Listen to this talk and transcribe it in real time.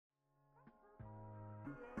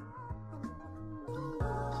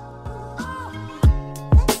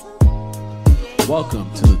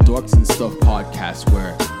Welcome to the Dorks and Stuff podcast,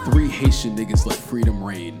 where three Haitian niggas let freedom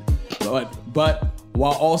reign. But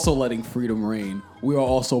while also letting freedom reign, we are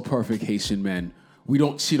also perfect Haitian men. We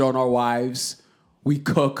don't cheat on our wives. We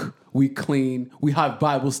cook. We clean. We have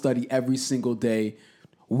Bible study every single day.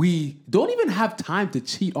 We don't even have time to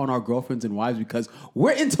cheat on our girlfriends and wives because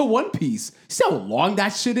we're into One Piece. See how long that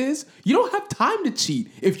shit is? You don't have time to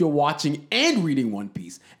cheat if you're watching and reading One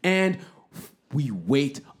Piece. And we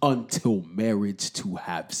wait until marriage to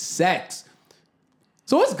have sex.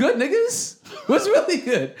 So what's good, niggas? What's really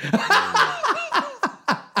good?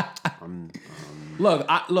 Look,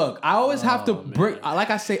 I always have to bring, like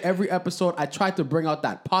I say every episode, I try to bring out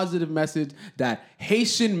that positive message that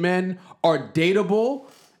Haitian men are dateable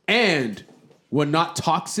and we're not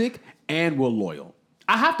toxic and we're loyal.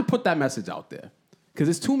 I have to put that message out there. Because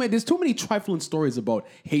there's too many trifling stories about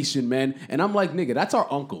Haitian men, and I'm like, nigga, that's our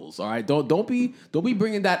uncles, all right? Don't be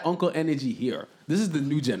bringing that uncle energy here. This is the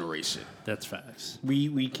new generation. That's facts.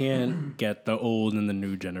 We can't get the old and the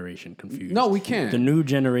new generation confused. No, we can't. The new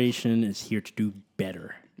generation is here to do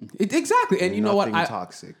better. Exactly, and you know what?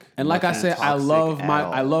 Toxic. And like I said, I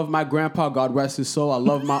love my grandpa. God rest his soul. I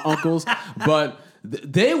love my uncles, but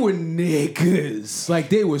they were niggas. Like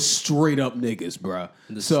they were straight up niggas, bruh.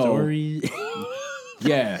 The story.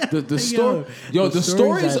 Yeah, the story. The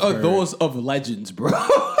stories are those of legends, bro.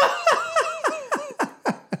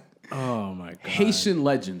 Oh my god, Haitian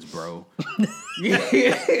legends, bro.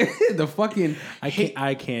 The fucking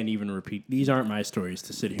I can't even repeat. These aren't my stories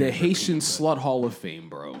to sit here. The Haitian Slut Hall of Fame,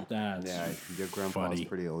 bro. Your grandpa's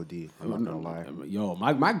pretty OD. I'm not gonna lie. Yo,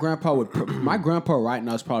 my grandpa right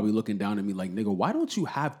now is probably looking down at me like, nigga, why don't you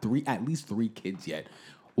have at least three kids yet?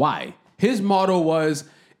 Why? His motto was,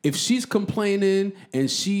 if she's complaining and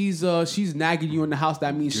she's nagging you in the house,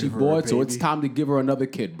 that means she bored. So it's time to give her another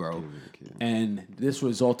kid, bro. And this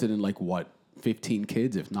resulted in 15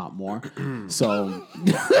 kids, if not more. So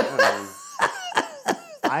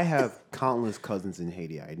I have countless cousins in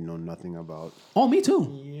Haiti I know nothing about. Oh, me too.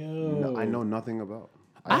 No, I know nothing about.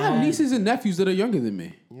 I have nieces and nephews that are younger than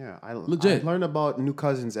me. Yeah, Legit. I learn about new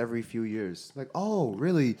cousins every few years. Like, oh,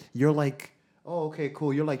 really? You're like, oh, okay,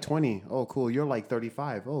 cool. You're like 20. Oh, cool. You're like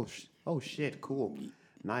 35. Oh, shit. Cool.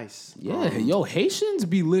 Nice. Yeah, yo, Haitians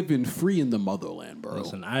be living free in the motherland, bro.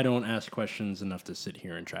 Listen, I don't ask questions enough to sit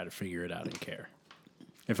here and try to figure it out and care.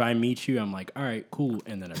 If I meet you, I'm like, all right, cool,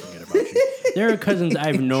 and then I forget about you. There are cousins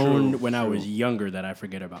I've known when I was younger that I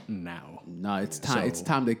forget about now. Nah, it's time. It's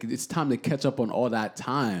time to catch up on all that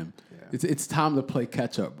time. Yeah. It's time to play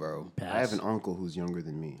catch up, bro. I have an uncle who's younger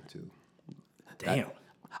than me too. Damn.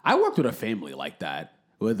 I worked with a family like that.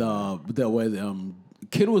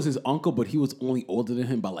 Kid was his uncle, but he was only older than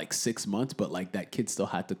him by 6 months. But that kid still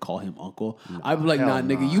had to call him uncle. I'd be like, nah,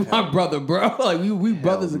 nigga, you my brother, bro. We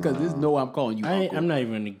brothers because there's no way I'm calling you uncle. I'm not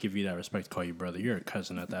even gonna give you that respect to call you brother. You're a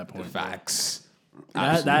cousin at that point. Facts.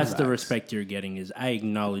 That's Facts. the respect you're getting. Is I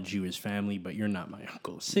acknowledge you as family, but you're not my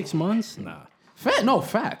uncle. 6 months, nah.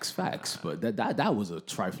 Facts. But that was a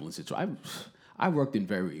trifling situation. I worked in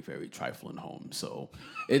very, very trifling homes, so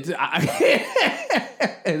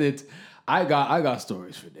I got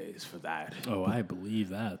stories for days for that. Oh, I believe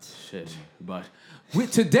that. Shit. But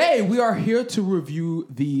today we are here to review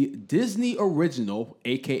the Disney original,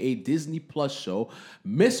 a.k.a. Disney Plus show,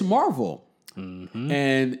 Miss Marvel. Mm-hmm.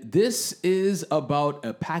 And this is about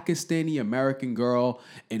a Pakistani American girl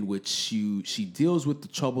in which she deals with the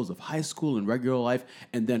troubles of high school and regular life,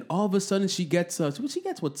 and then all of a sudden she gets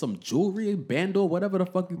some jewelry, bangle, whatever the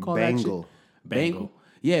fuck you call that shit. Bangle.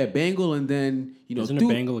 Yeah, bangle, and then Isn't a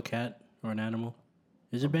bangle a cat or an animal?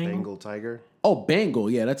 Is it bangle? Bengal tiger. Oh,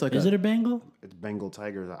 bangle. Yeah, that's Is it a bangle? It's Bengal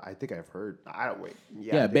tigers. I think I've heard. Wait.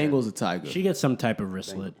 Yeah, bangle's a tiger. She gets some type of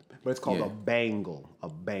wristlet. But it's called a bangle. A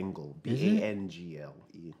bangle. Bangle.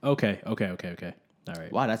 Okay. All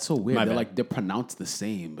right. Wow, that's so weird. My bad. They're pronounced the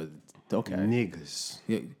same, but okay. Niggas.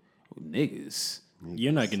 Yeah, niggas.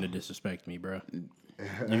 You're not gonna disrespect me, bro.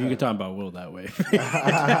 If you can talk about Will that way.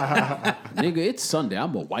 Nigga, it's Sunday.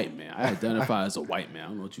 I'm a white man. I identify as a white man. I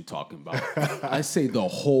don't know what you're talking about. I say the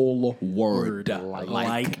whole word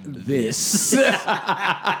like this.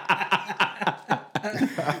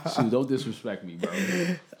 Shoot, don't disrespect me, bro.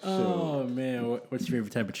 Oh, man. What's your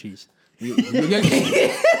favorite type of cheese?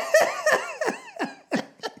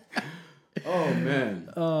 Oh,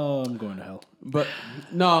 man. Oh, I'm going to hell. But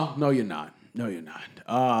no, you're not. No, you're not.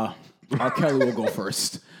 R. Kelly will go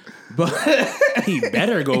first. But he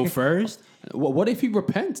better go first. What if he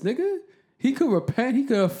repents, nigga? He could repent. He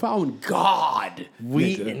could have found God. No.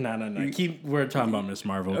 We're talking about Miss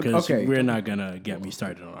Marvel because Okay. we're not gonna get me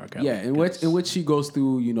started on our Kelly. Yeah, in which she goes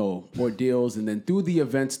through, ordeals, and then through the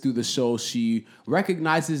events, through the show, she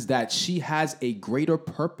recognizes that she has a greater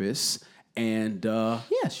purpose, and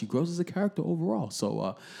she grows as a character overall.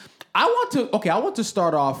 So, I want to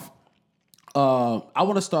start off. I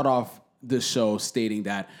want to start off the show stating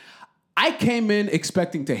that I came in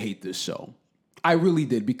expecting to hate this show. I really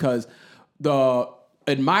did, because the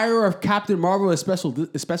admirer of Captain Marvel,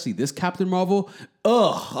 especially this Captain Marvel,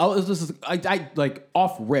 I like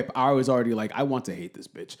off rip, I was already like, I want to hate this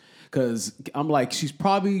bitch. Because I'm like, she's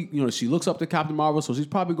probably, she looks up to Captain Marvel, so she's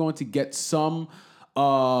probably going to get some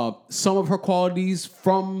of her qualities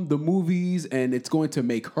from the movies, and it's going to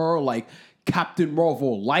make her like Captain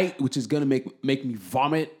Marvel light, which is going to make me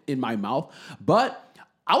vomit in my mouth. But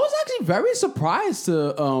I was actually very surprised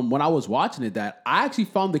to when I was watching it that I actually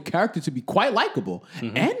found the character to be quite likable,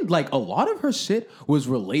 and like a lot of her shit was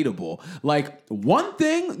relatable. Like one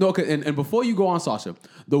thing, and before you go on, Sasha,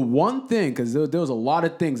 the one thing, because there was a lot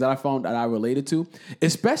of things that I found that I related to,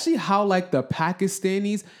 especially how like the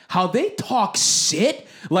Pakistanis, how they talk shit.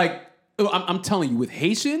 Like I'm telling you, with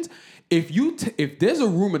Haitians, if there's a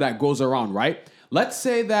rumor that goes around, right? Let's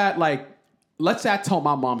say I tell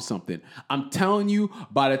my mom something. I'm telling you,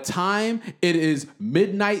 by the time it is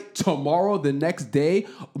midnight tomorrow, the next day,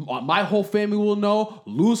 my whole family will know,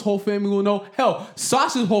 Lou's whole family will know, hell,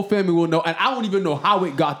 Sasha's whole family will know, and I don't even know how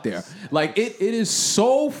it got there. Like, it is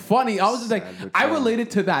so funny. I was just like, I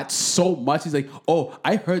related to that so much. He's like, oh,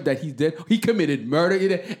 I heard that he committed murder.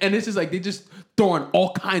 And it's just like, they just throwing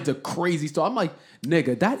all kinds of crazy stuff. I'm like,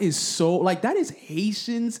 nigga, that is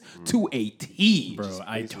Haitians to a T. Bro,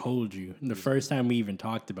 I told you. The first time we even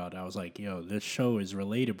talked about it, I was like, yo, this show is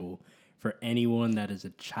relatable for anyone that is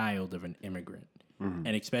a child of an immigrant. And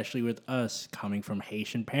especially with us coming from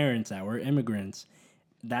Haitian parents that were immigrants,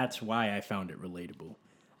 that's why I found it relatable.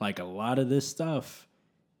 Like a lot of this stuff,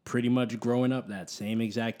 pretty much growing up that same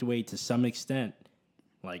exact way to some extent,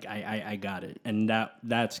 like I got it. And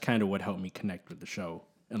that's kind of what helped me connect with the show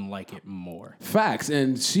and like it more. Facts.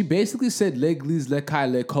 And she basically said "L'église, le kai,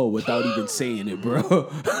 le ko" without even saying it, bro.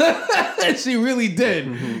 She really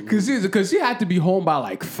did. Because she had to be home by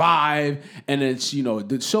like 5. And then she,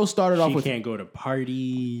 the show started off with... She can't go to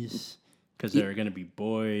parties because there are going to be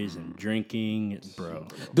boys and drinking. Bro.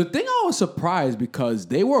 The thing I was surprised, because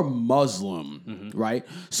they were Muslim, right?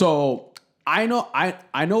 So I know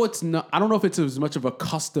it's not... I don't know if it's as much of a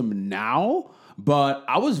custom now, but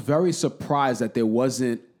I was very surprised that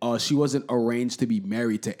she wasn't arranged to be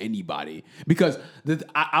married to anybody, because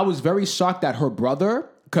I was very shocked that her brother,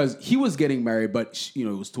 because he was getting married, but it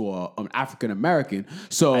was to an African American.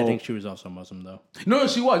 So I think she was also Muslim though. No,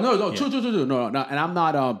 she was. No, true. No, and I'm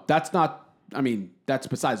not. That's not. I mean, that's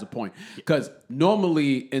besides the point. Because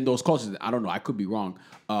normally in those cultures, I don't know. I could be wrong.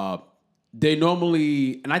 They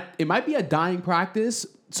normally, it might be a dying practice.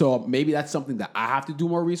 So maybe that's something that I have to do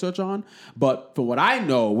more research on. But from what I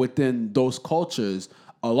know, within those cultures,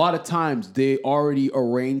 a lot of times they already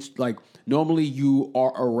arranged, like normally you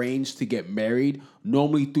are arranged to get married,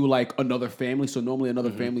 normally through like another family. So normally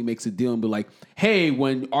another family makes a deal and be like, hey,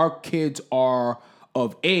 when our kids are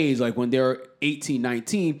of age, like when they're 18,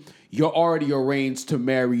 19, you're already arranged to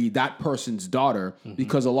marry that person's daughter,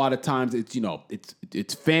 because a lot of times it's,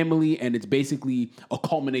 it's family, and it's basically a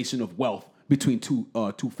culmination of wealth between two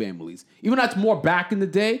families. Even though that's more back in the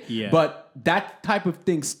day, but that type of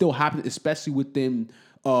thing still happens, especially within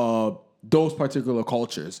those particular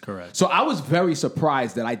cultures. Correct. So I was very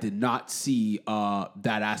surprised that I did not see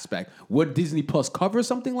that aspect. Would Disney Plus cover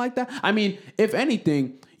something like that? I mean, if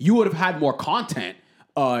anything, you would have had more content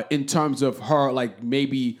in terms of her, like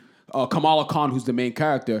maybe Kamala Khan, who's the main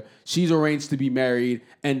character. She's arranged to be married,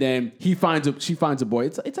 and then she finds a boy.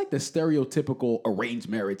 It's like the stereotypical arranged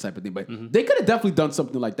marriage type of thing. But they could have definitely done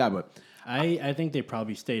something like that. But I think they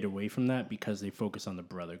probably stayed away from that because they focus on the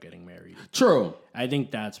brother getting married. True. I think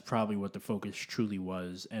that's probably what the focus truly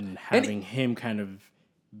was, and having him kind of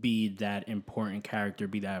be that important character,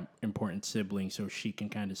 be that important sibling, so she can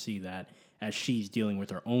kind of see that as she's dealing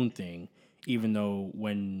with her own thing, even though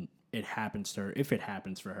when it happens to her, if it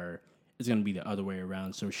happens for her, it's going to be the other way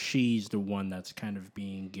around. So she's the one that's kind of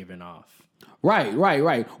being given off. Right.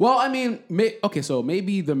 Well, I mean, so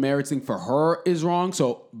maybe the marriage thing for her is wrong.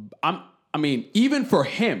 So even for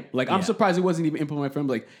him, like, I'm surprised it wasn't even implemented for him.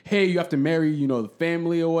 Like, hey, you have to marry, the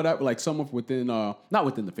family or whatever, like someone within, not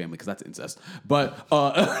within the family, because that's incest, but,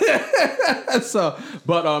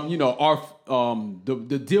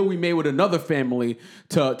 the deal we made with another family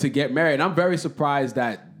to get married. I'm very surprised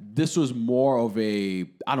that this was more of a,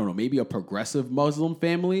 I don't know, maybe a progressive Muslim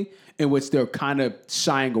family in which they're kind of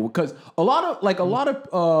shying away, because a lot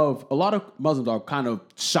of Muslims are kind of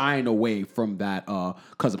shying away from that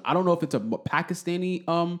custom. I don't know if it's a Pakistani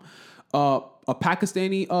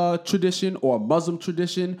tradition or a Muslim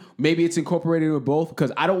tradition. Maybe it's incorporated with both,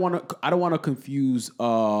 because I don't want to confuse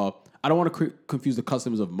the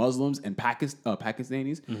customs of Muslims and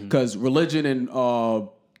Pakistanis, because religion and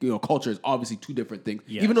culture is obviously two different things.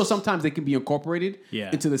 Yes. Even though sometimes they can be incorporated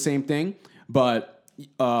into the same thing, but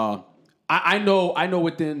I know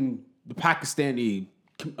within the Pakistani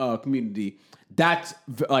community, that's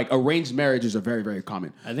like arranged marriages are very, very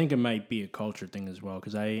common. I think it might be a culture thing as well,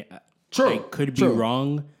 because I could be True.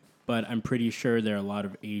 wrong, but I'm pretty sure there are a lot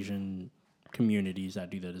of Asian communities that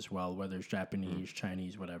do that as well, whether it's Japanese,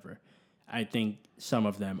 Chinese, whatever. I think some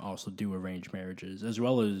of them also do arranged marriages, as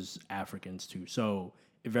well as Africans too. So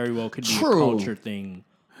it very well could be a culture thing.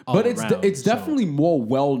 But it's definitely more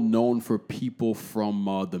well known for people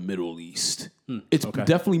from the Middle East. It's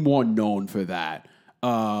definitely more known for that.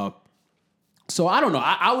 So I don't know.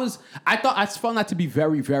 I found that to be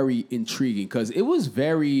very, very intriguing, because it was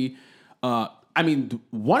very.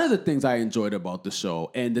 One of the things I enjoyed about the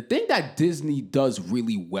show, and the thing that Disney does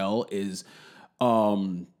really well, is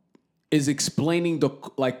explaining the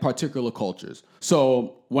particular cultures.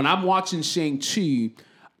 So when I'm watching Shang-Chi,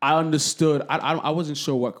 I understood. I wasn't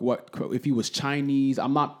sure what if he was Chinese.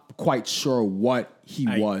 I'm not quite sure what he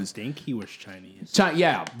was. I think he was Chinese.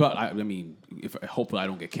 Yeah, but hopefully I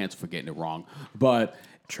don't get canceled for getting it wrong. But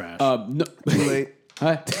Trash. No, Too late.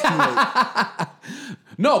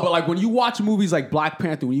 No, but like when you watch movies like Black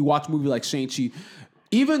Panther, when you watch movies like Shang-Chi,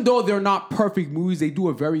 even though they're not perfect movies, they do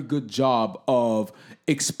a very good job of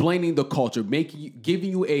explaining the culture, giving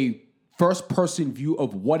you a first-person view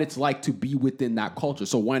of what it's like to be within that culture.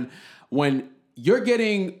 So when you're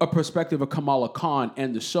getting a perspective of Kamala Khan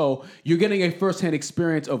and the show, you're getting a first-hand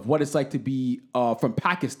experience of what it's like to be from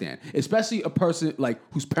Pakistan, especially a person like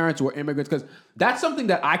whose parents were immigrants, because that's something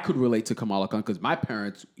that I could relate to Kamala Khan, because my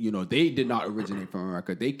parents, they did not originate from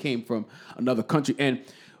America. They came from another country. And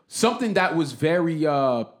something that was very,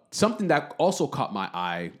 something that also caught my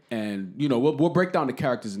eye, and, we'll break down the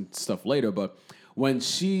characters and stuff later, but when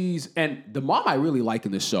and the mom I really like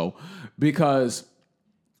in the show, because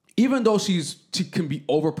even though she can be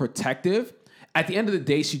overprotective, at the end of the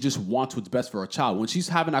day, she just wants what's best for her child. When she's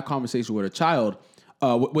having that conversation with her child,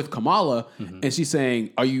 with Kamala, and she's saying,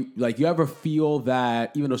 "Are you you ever feel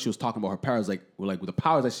that?" Even though she was talking about her powers, with the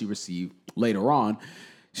powers that she received later on,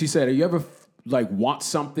 she said, "Are you ever want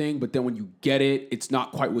something, but then when you get it, it's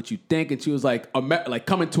not quite what you think?" And she was like,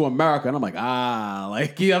 "Coming to America," and I'm like, I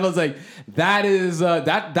was like, that is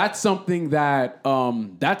that's something that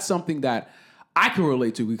I can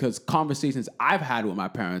relate to, because conversations I've had with my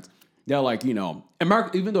parents, they're like,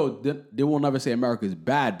 America, even though they will never say America is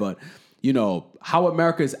bad, but how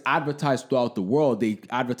America is advertised throughout the world, they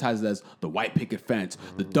advertise it as the white picket fence,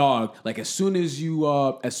 the dog. Like as soon as you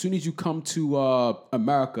come to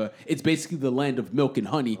America, it's basically the land of milk and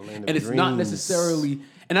honey, and it's not necessarily.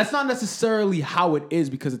 And that's not necessarily how it is,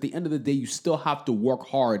 because at the end of the day, you still have to work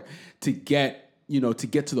hard to get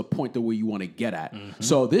to the point that where you want to get at.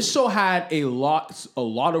 So this show had a lot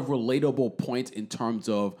of relatable points in terms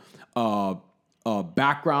of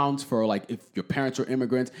backgrounds for if your parents are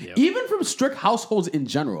immigrants, even from strict households in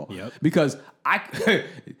general. Because nigga,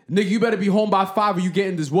 you better be home by 5 or you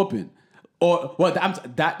getting this whooping. Or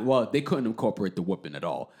they couldn't incorporate the whooping at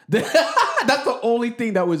all. That's the only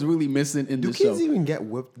thing that was really missing in the show. Do kids even get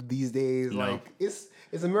whipped these days? No.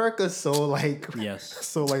 Is America so yes,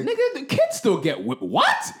 so nigga, the kids still get whipped.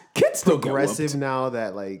 What? Kids still get whipped. Progressive now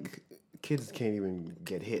that kids can't even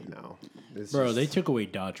get hit now. They took away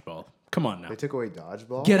dodgeball. Come on now. They took away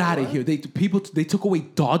dodgeball? Get out of here. They took away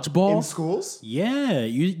dodgeball in schools? Yeah,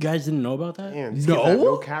 you guys didn't know about that? Damn, these kids have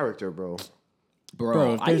no character, bro.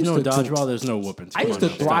 Bro, if there's no dodgeball, there's no whoopings. I used to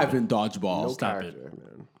thrive in dodgeball. No Stop character, it.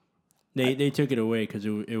 man. They took it away because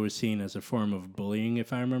it was seen as a form of bullying,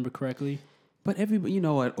 if I remember correctly. But everybody, you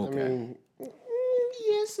know what? Okay. I mean,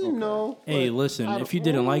 yes and no. Hey, listen, if you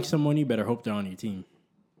didn't like someone, you better hope they're on your team,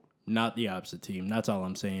 not the opposite team. That's all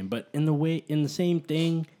I'm saying. But in the same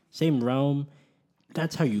thing, same realm,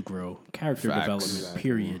 that's how you grow. Character development,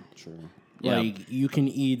 period. True. You can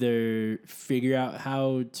either figure out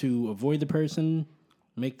how to avoid the person,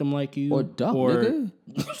 make them like you, or duck, nigga.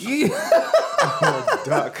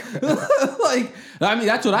 Duck. Like, I mean,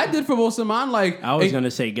 that's what I did for most of mine. Like, I was it-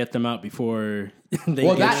 gonna say get them out before they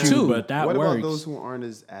Well, get that you, too. but that What works. about those who aren't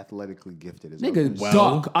as athletically gifted as nigga, others?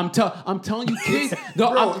 Well- duck. I'm telling you, kids.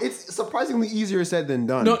 No, Bro, I'm- it's surprisingly easier said than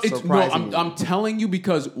done. No, it's no. surprisingly. I'm telling you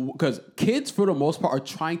because kids for the most part are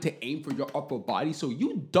trying to aim for your upper body. So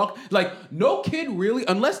you duck like no kid really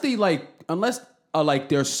unless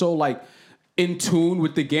they're so like in tune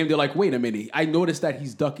with the game. They're like, wait a minute, I noticed that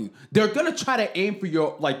he's ducking. They're gonna try to aim for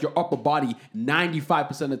your upper body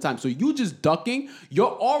 95% of the time. So you just ducking,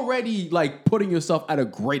 you're already like putting yourself at a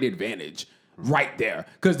great advantage. Right there,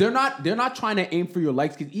 because they're not trying to aim for your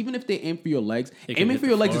legs. Because even if they aim for your legs, They can aiming hit for the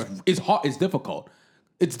your legs floor. is hard. It's difficult.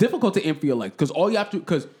 It's difficult to aim for your legs because all you have to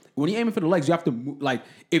because when you're aiming for the legs, you have to move, like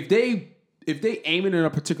if they aim it in a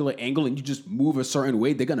particular angle and you just move a certain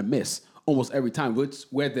way, they're gonna miss almost every time. Which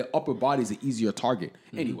where the upper body is an easier target.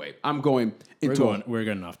 Anyway, I'm going into We're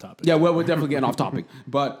getting off topic. yeah, well, we're definitely getting off topic.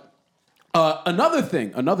 But another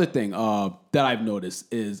thing that I've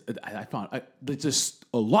noticed is I found there's just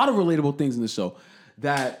a lot of relatable things in the show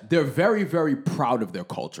that they're very, very proud of their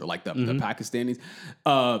culture, like the Pakistanis.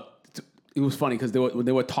 It was funny because when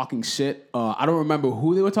they were talking shit. I don't remember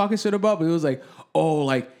who they were talking shit about, but it was like, oh,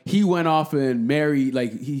 like he went off and married,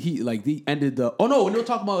 like he ended the. Oh no, when they were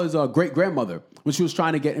talking about his great grandmother when she was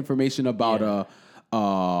trying to get information about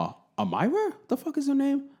Amira. The fuck is her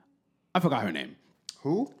name? I forgot her name.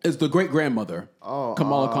 Who? It's the great grandmother. Oh,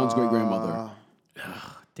 Kamala Khan's great grandmother.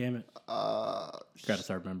 Damn it. Gotta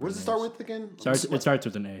start remembering. What does it start with again? It starts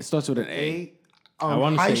with an A. It starts with an A. I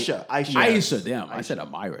wanna say- Aisha. Aisha, damn, I said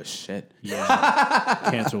Amira. Shit. Yeah.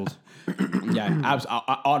 Canceled. Yeah,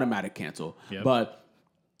 automatic cancel. Yep. But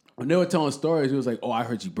when they were telling stories, it was like, oh, I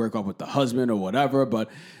heard you broke up with the husband or whatever. But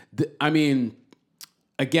I mean,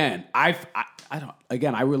 again, I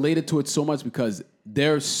related to it so much because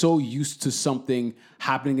they're so used to something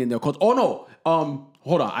happening in their culture. Oh no,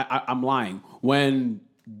 hold on, I'm lying. When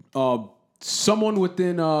someone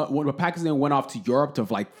when Pakistan went off to Europe to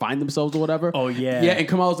like find themselves or whatever. Oh, yeah. yeah, and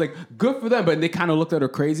Kamal was like, good for them, but they kind of looked at her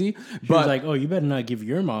crazy. She But was like, "Oh, you better not give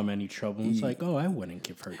your mom any trouble." It's like, "Oh, I wouldn't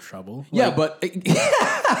give her trouble." yeah, Like, but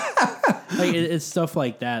like it's stuff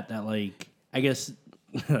like that like I guess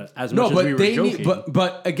as no, much as but we were they joking. need,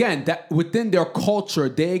 but again, that within their culture,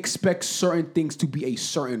 they expect certain things to be a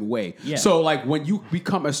certain way. Yeah. So like when you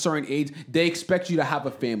become a certain age, they expect you to have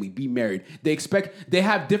a family, be married. They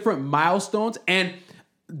have different milestones, and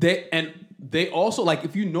they also like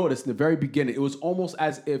if you notice in the very beginning, it was almost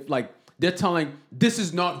as if like they're telling this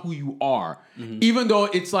is not who you are, even though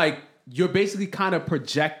it's like. You're basically kind of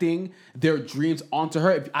projecting their dreams onto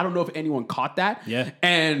her. I don't know if anyone caught that. Yeah.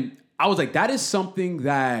 And I was like, that is something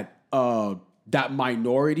that that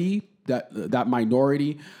minority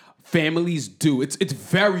families do. It's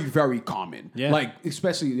very, very common. Yeah. Like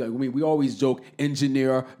especially like, I mean, we always joke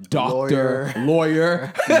engineer, doctor,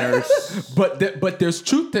 lawyer. Nurse. but there's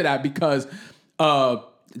truth to that because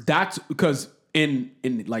that's because in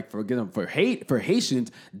like for Haitians,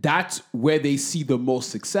 that's where they see the most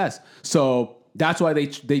success. So that's why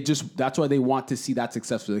that's why they want to see that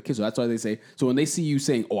success for the kids. So that's why they say, so when they see you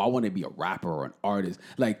saying, oh, I want to be a rapper or an artist,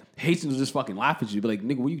 like Haitians will just fucking laugh at you. Be like,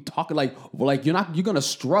 nigga, what are you talking like? Well, like you're gonna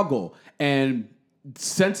struggle. And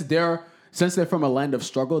since they're from a land of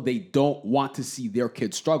struggle, they don't want to see their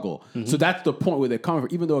kids struggle. So that's the point where they're coming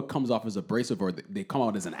from, even though it comes off as abrasive or they come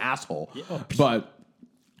out as an asshole.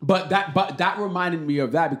 But that reminded me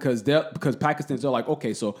of that because Pakistanis are like,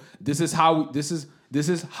 okay, so this is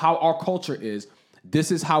how our culture is. This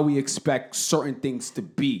is how we expect certain things to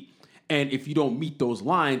be. And if you don't meet those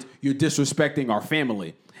lines, you're disrespecting our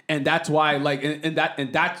family. And that's why like and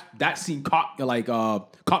that scene caught my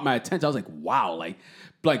attention. I was like, wow,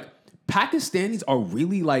 like Pakistanis are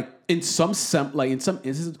really like in some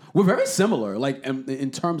instances we're very similar like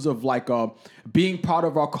in terms of like being part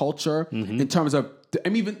of our culture in terms of I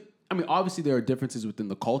mean obviously there are differences within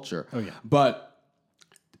the culture but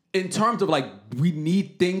in terms of like we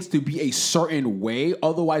need things to be a certain way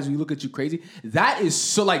otherwise we look at you crazy that is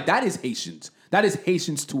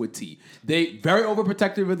Haitians to a T. They very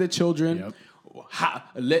overprotective of their children.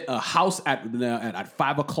 A house at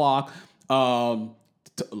 5 o'clock.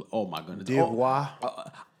 Oh my goodness! Devoir.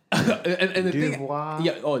 And the thing, Devoir.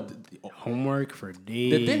 yeah. Homework for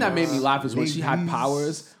days. The thing that made me laugh is when she had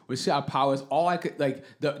powers. All I could like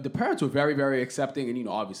the parents were very very accepting, and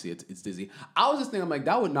obviously it's Disney. I was just thinking, I'm like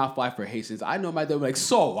that would not fly for Haitians. I know my dad would be like,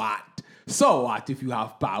 so what? So what if you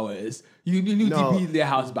have powers? You need to be in their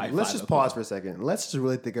house by 5 Let's just o'clock. pause for a second. Let's just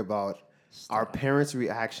really think about our parents'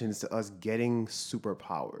 reactions to us getting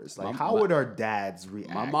superpowers. Like, how my- would our dads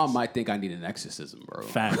react? My mom might think I need an exorcism, bro.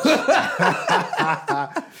 Facts.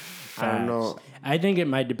 I don't know. I think it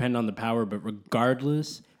might depend on the power, but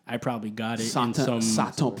regardless, I probably got it in some.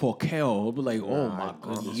 Satan Porkel. I'll be like, oh my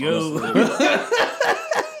god. Yo,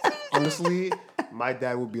 Honestly, my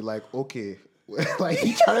dad would be like, okay. Like,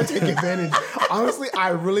 he trying to take advantage. Honestly,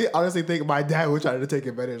 I really honestly think my dad would try to take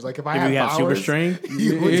advantage. Like, if I if had you have super powers, strength,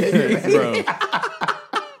 he would take advantage.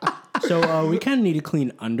 bro. So we kind of need to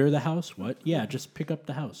clean under the house. What? Yeah, just pick up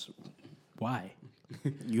the house. Why?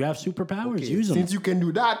 You have superpowers. Okay, Use them. since you can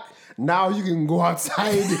do that, now you can go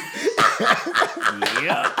outside.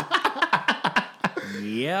 Yep.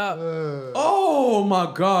 Yep. Oh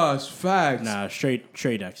my gosh, facts. Nah,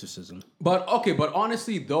 straight exorcism. But okay, but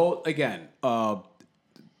honestly though, again,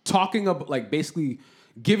 talking about like basically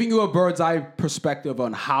giving you a bird's eye perspective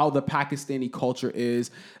on how the Pakistani culture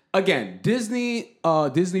is. Again, Disney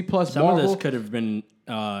Plus, Some Marvel. of this could have been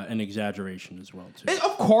an exaggeration as well too.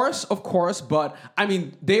 Of course, but I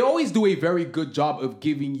mean, they always do a very good job of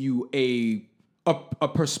giving you a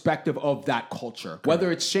perspective of that culture.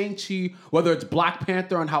 Whether it's Shang-Chi, whether it's Black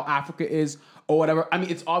Panther and how Africa is, or whatever. I mean,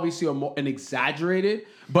 it's obviously an exaggerated,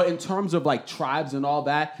 but in terms of like tribes and all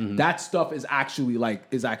that, that stuff is actually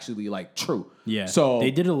like true. Yeah. So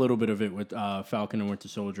they did a little bit of it with Falcon and Winter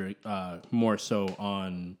Soldier, more so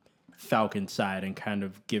on Falcon's side and kind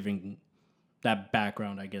of giving that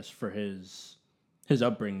background, I guess, for his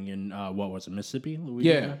upbringing in what was it, Mississippi,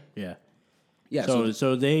 Louisiana? Yeah. yeah.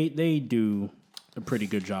 So they do a pretty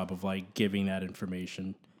good job of like giving that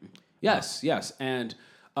information. Yes. And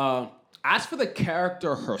as for the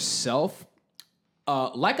character herself,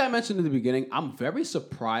 like I mentioned in the beginning, I'm very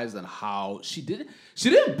surprised at how she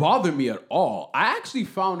didn't bother me at all. I actually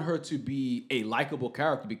found her to be a likable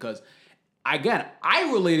character because, again,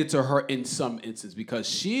 I related to her in some instances because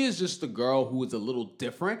she is just a girl who is a little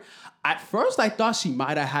different. At first, I thought she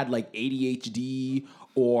might have had like ADHD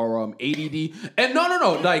or ADD. And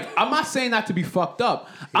no. Like, I'm not saying that to be fucked up.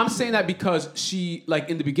 I'm saying that because she, like,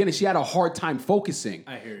 in the beginning, she had a hard time focusing.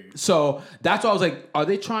 I hear you. So that's why I was like, are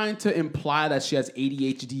they trying to imply that she has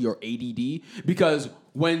ADHD or ADD? Because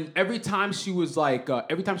every time she would like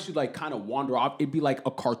kind of wander off, it'd be like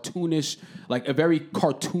a cartoonish, like a very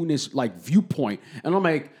cartoonish like viewpoint. And I'm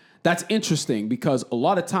like, that's interesting because a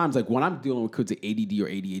lot of times, like when I'm dealing with kids with ADD or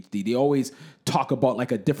ADHD, they always talk about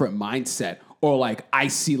like a different mindset or like I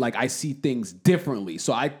see things differently.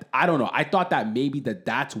 So I don't know. I thought that maybe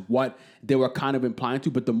that's what they were kind of implying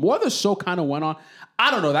to. But the more the show kind of went on,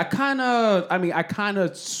 I don't know. I kind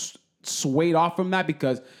of swayed off from that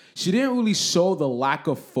because she didn't really show the lack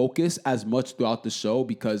of focus as much throughout the show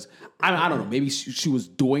because, I don't know, maybe she was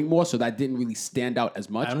doing more, so that didn't really stand out as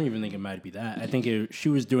much. I don't even think it might be that. I think she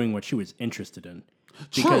was doing what she was interested in.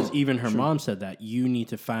 Because even her mom said that you need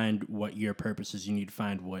to find what your purpose is. You need to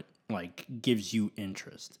find what like gives you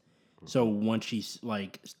interest. So once she's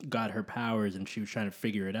like got her powers and she was trying to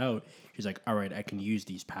figure it out, she's like, all right, I can use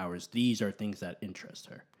these powers. These are things that interest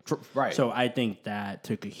her. Right. So I think that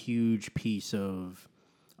took a huge piece of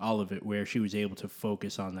all of it where she was able to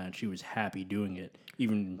focus on that. She was happy doing it.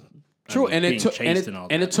 Even True, I mean,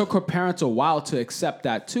 and it took her parents a while to accept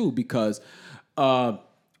that too, because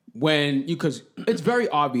because it's very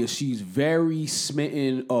obvious she's very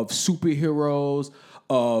smitten of superheroes,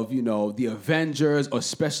 of the Avengers,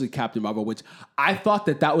 especially Captain Marvel, which I thought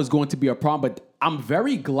that was going to be a problem, but I'm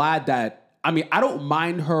very glad that. I mean, I don't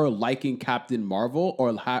mind her liking Captain Marvel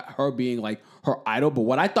or her being like her idol, but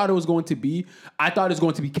what I thought it was going to be,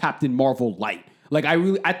 Captain Marvel light. Like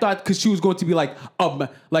I thought because she was going to be like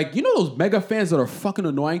those mega fans that are fucking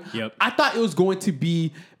annoying. Yep. I thought it was going to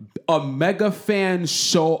be a mega fan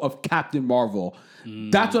show of Captain Marvel.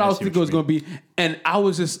 That's what I was thinking it was going to be, and I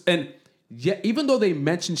was just even though they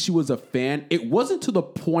mentioned she was a fan, it wasn't to the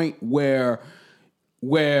point where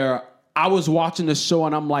I was watching the show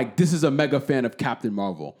and I'm like, this is a mega fan of Captain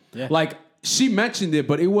Marvel. Yeah. Like. She mentioned it,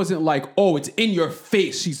 but it wasn't like, oh, it's in your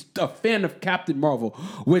face. She's a fan of Captain Marvel,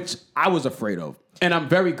 which I was afraid of. And I'm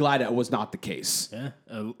very glad that was not the case. Yeah,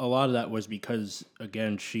 a lot of that was because,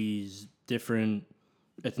 again, she's different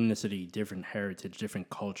ethnicity, different heritage, different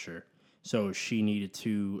culture. So she needed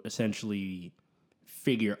to essentially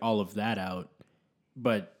figure all of that out.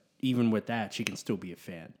 But even with that, she can still be a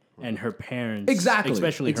fan. And her parents,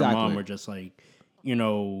 especially her mom, were just like,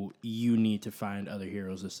 you need to find other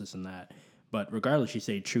heroes, this and that. But regardless, she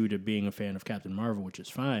stayed true to being a fan of Captain Marvel, which is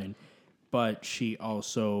fine. But she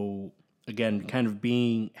also, again, kind of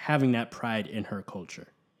having that pride in her culture.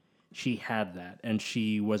 she had that, and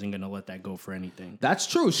she wasn't gonna let that go for anything. That's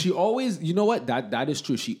true. She always, you know what? That is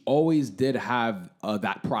true. She always did have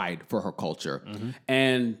that pride for her culture,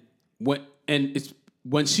 and when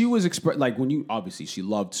she was like when you obviously she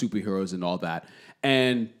loved superheroes and all that,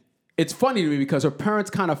 and it's funny to me because her parents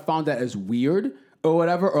kind of found that as weird or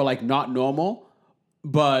whatever, or like not normal.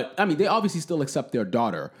 But I mean, they obviously still accept their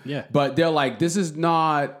daughter. Yeah. But they're like, this is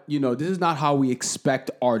not how we expect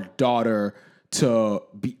our daughter to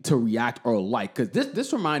react or like. Because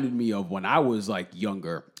this reminded me of when I was like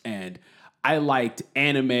younger and I liked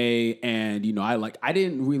anime and I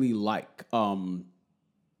didn't really like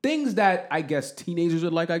things that I guess teenagers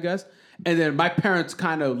would like, I guess. And then my parents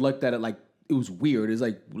kind of looked at it like it was weird. It's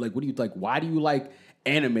like what do you like? Why do you like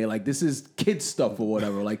anime? Like this is kids stuff or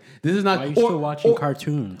whatever. Like this is not. Why are you still watching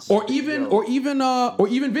cartoons? Or even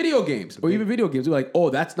video games. Or even video games. We're like, oh,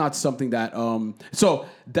 that's not something that so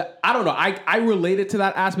that I don't know. I related to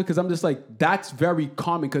that aspect because I'm just like, that's very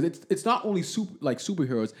common because it's not only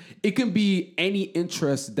superheroes. It can be any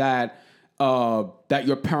interest that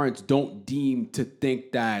your parents don't deem to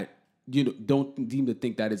think that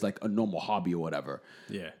is like a normal hobby or whatever.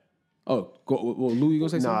 Yeah. Oh, well, Lou, you gonna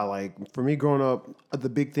say something? Nah, like for me growing up, the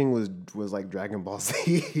big thing was like Dragon Ball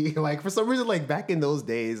Z. Like for some reason, like back in those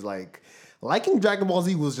days, like liking Dragon Ball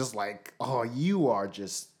Z was just like, oh, you are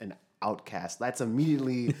just an outcast. That's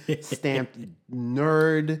immediately stamped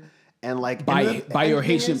nerd. And like by your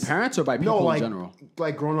Haitian parents or by people in general?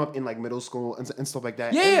 Like growing up in like middle school and stuff like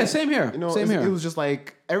that. Yeah, same here. Same here. It was just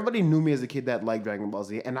like everybody knew me as a kid that liked Dragon Ball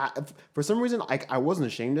Z, and for some reason I wasn't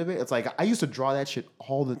ashamed of it. It's like I used to draw that shit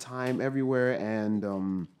all the time, everywhere,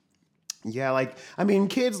 and like I mean,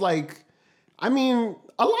 kids like, I mean,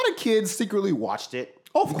 a lot of kids secretly watched it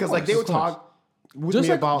because like they would talk with me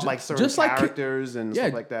about like certain characters and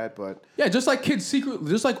stuff like that, but just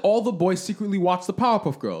like all the boys secretly watched the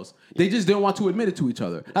Powerpuff Girls. They just didn't want to admit it to each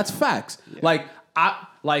other. That's facts. Yeah.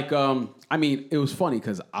 I mean, it was funny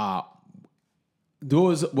because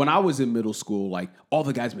when I was in middle school, like all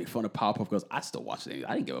the guys made fun of Powerpuff Girls. I still watched it.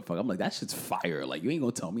 I didn't give a fuck. I'm like, that shit's fire. Like, you ain't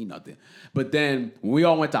gonna tell me nothing. But then when we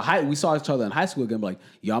all went to we saw each other in high school again. Like,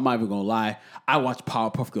 yo, I'm not even gonna lie. I watch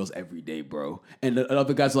Powerpuff Girls every day, bro. And the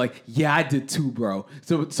other guys are like, yeah, I did too, bro.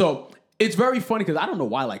 So it's very funny because I don't know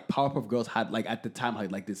why like Powerpuff Girls had like at the time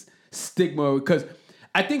had like this stigma because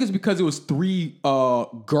I think it's because it was 3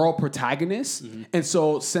 girl protagonists, and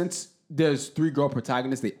so since there's 3 girl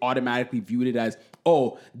protagonists, they automatically viewed it as,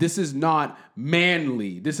 oh, this is not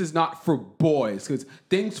manly. This is not for boys. Because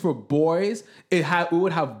things for boys, it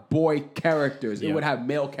would have boy characters. Yeah. It would have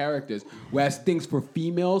male characters. Whereas things for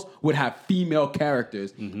females would have female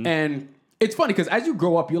characters. Mm-hmm. And it's funny because as you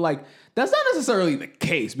grow up, you're like, that's not necessarily the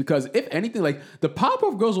case. Because if anything, like the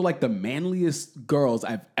Powerpuff Girls were like the manliest girls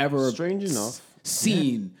I've ever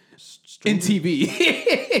seen. In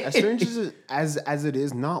TV. As strange as it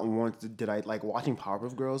is, not once did I like watching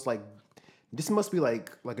Powerpuff Girls. Like this must be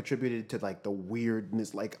like attributed to like the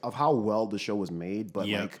weirdness like of how well the show was made. But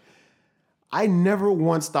like I never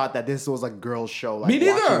once thought that this was a girl's show. Like, me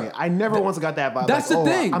neither. I never once got that vibe. That's like,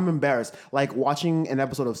 the thing. I'm embarrassed. Like watching an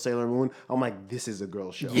episode of Sailor Moon, I'm like, this is a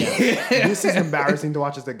girl's show. Yeah. This is embarrassing to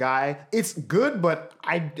watch as a guy. It's good, but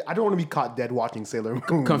I don't want to be caught dead watching Sailor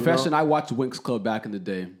Moon. Confession, I watched Winx Club back in the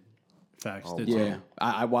day. Facts.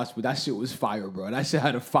 I watched, but that shit was fire, bro. That shit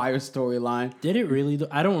had a fire storyline. Did it really?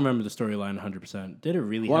 I don't remember the storyline 100%. Did it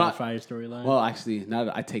really have a fire storyline? Well, actually, now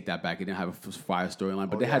that I take that back, it didn't have a fire storyline,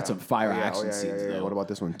 but they had some fire action scenes. Though. What about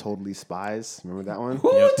this one? Totally Spies. Remember that one?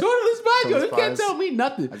 Ooh, Totally Spies. Yo, you can't tell me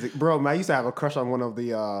nothing. Bro, I used to have a crush on one of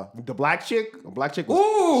the black chick. The black chick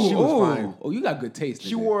was, she was fine. Oh, you got good taste.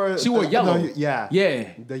 She wore yellow. what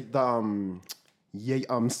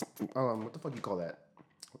the fuck you call that?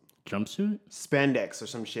 Jumpsuit? Spandex or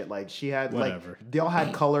some shit. Like she had whatever. Like they all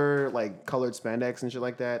had colored spandex and shit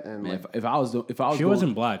like that. And man, like, if I was she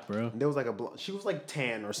wasn't black, bro. There was like she was like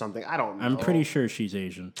tan or something. I don't know. I'm pretty sure she's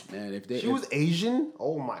Asian. Man, she was Asian,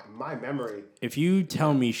 oh my memory. If you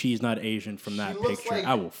tell me she's not Asian from that picture,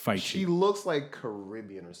 I will fight you. She looks like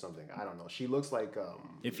Caribbean or something. I don't know. She looks like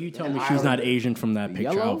if you tell me she's not Asian from that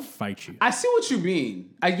picture, I'll fight you. I see what you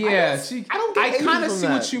mean. I kind of see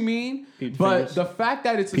what you mean. But the fact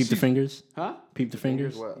that it's peep the fingers, huh? Peep the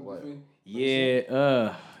fingers. What?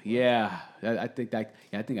 Yeah. Yeah. I think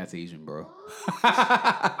that's Asian, bro.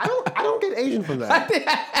 I don't get Asian from that.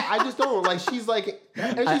 I just don't. Like she's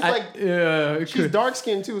she's dark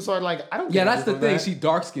skinned too, so like I don't get that's the thing. She's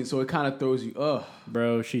dark skinned, so it kind of throws you.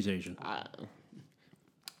 Bro, she's Asian.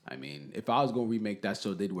 I mean, if I was gonna remake that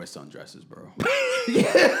show, they'd wear sundresses, bro. Wait,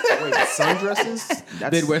 sundresses?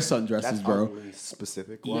 They'd wear sundresses, That's bro. oddly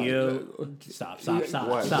specific. Why? Yo, stop.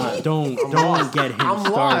 What? Don't get him I'm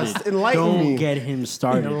started. lost. Enlighten Don't me. get him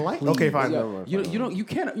started. Enlighten- Okay, please. fine. Yeah, never mind, you fine. don't, you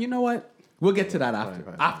can't, you know what? We'll get to that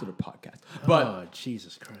after the podcast. But Oh,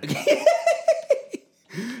 Jesus Christ.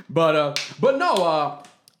 but no,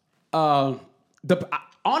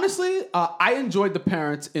 honestly, I enjoyed the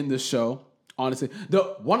parents in the show. Honestly,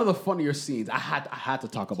 one of the funnier scenes I had to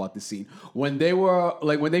talk about this scene when they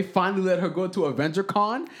finally let her go to Avenger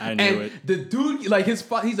Con. I knew and it. The dude, like he's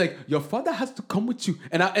like, your father has to come with you,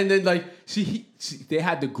 and then like they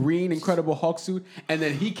had the green Incredible Hulk suit, and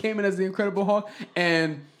then he came in as the Incredible Hulk,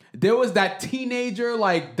 and there was that teenager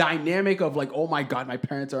like dynamic of like, oh my god, my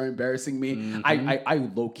parents are embarrassing me. Mm-hmm. I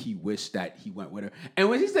low key wish that he went with her. And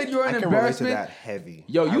when he said you're an I can relate to embarrassment, that heavy.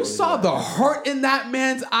 yo, I you relate saw to the that heavy. hurt in that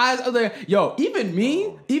man's eyes. I was like, yo, even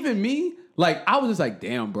me, like I was just like,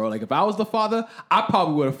 damn, bro. Like if I was the father, I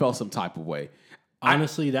probably would have felt some type of way.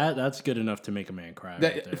 Honestly, that's good enough to make a man cry. Right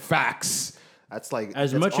there. Facts. That's like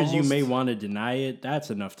As that's much as you almost- may want to deny it, that's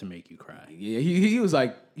enough to make you cry. Yeah, he was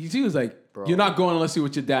like, Bro. you're not going unless you're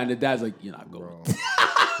with your dad, and the dad's like, you're not going.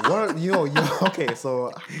 What okay, so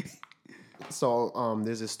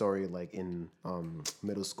there's this story like in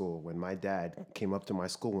middle school when my dad came up to my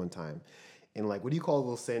school one time and like, what do you call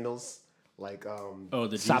those sandals? Like Oh,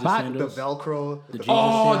 the Jesus Sabat? sandals? the Velcro. Jesus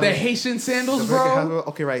Oh, the sandals? Haitian sandals, the bro. Velcro-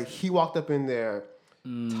 Okay, right. He walked up in there,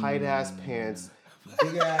 tight ass pants,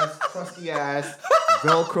 big ass, crusty ass,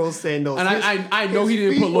 Velcro sandals. And I know his he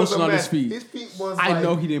didn't feet put was lotion a on his mess. feet. His feet was I like,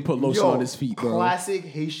 know he didn't put lotion on his feet, bro. Classic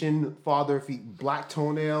Haitian father feet, black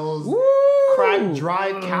toenails, Woo! cracked,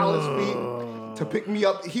 dried, callous feet. To pick me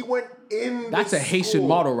up, he went in. That's the a Haitian school.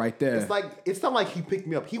 model right there. It's not like he picked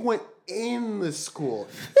me up. He went in the school,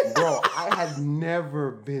 bro. I had never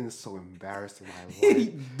been so embarrassed in my life.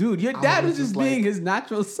 Dude, your I dad was was just just being like- his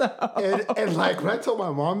natural self. And like when I told my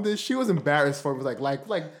mom this, she was embarrassed for me. Like,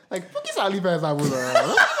 "Fuck you, as I was."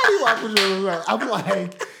 I'm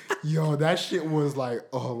like, yo, that shit was like,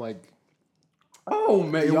 oh, like. Oh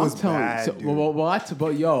man, It yo, was I'm telling bad, you. dude.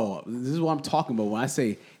 But yo, this is what I'm talking about when I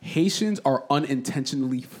say Haitians are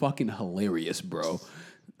unintentionally fucking hilarious, bro.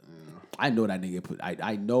 I know that nigga put.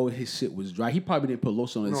 I know his shit was dry. He probably didn't put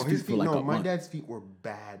lotion on his No, feet his for feet. like a No, my month. dad's feet were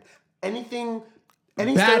bad. Any Bad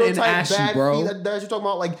and stereotype ashy, bad bro. feet that you're talking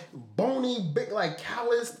about, like bony, big, like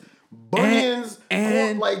calloused, bunions,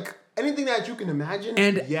 and- like anything that you can imagine.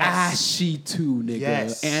 And yes. ashy too, nigga.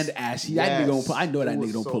 Yes. And ashy. That nigga don't put, I know that It nigga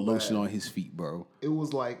was don't so put lotion bad. on his feet, bro. It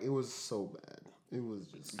was so bad. It was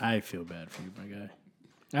just. I feel bad for you, my guy.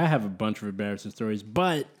 I have a bunch of embarrassing stories,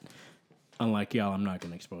 but unlike y'all, I'm not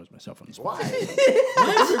going to expose myself on this. Why?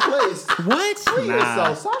 What's your place? What? Free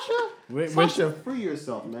yourself, Sasha. Wait, Sasha, free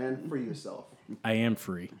yourself, man. Free yourself. I am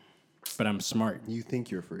free, but I'm smart. You think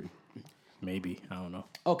you're free? Maybe. I don't know.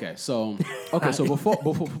 Okay, so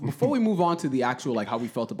before we move on to the actual like how we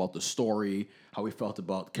felt about the story, how we felt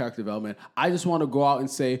about character development, I just want to go out and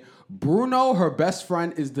say Bruno, her best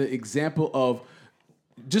friend, is the example of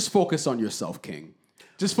just focus on yourself, King.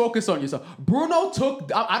 Just focus on yourself. Bruno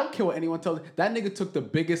took, I don't care what anyone tells you, that nigga took the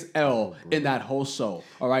biggest L in that whole show.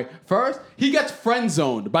 All right. First, he gets friend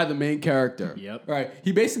zoned by the main character. Yep. All right.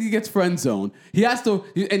 He basically gets friend zoned. He has to,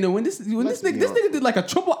 and then when this nigga did like a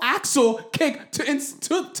triple axel kick to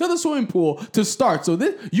the swimming pool to start. So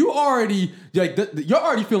this, you already, like, you're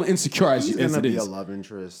already feeling insecure as He's as gonna it be a is. love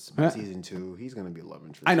interest by season 2. He's gonna be a love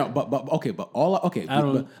interest. I know, but let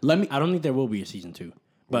me. I don't think there will be a season 2.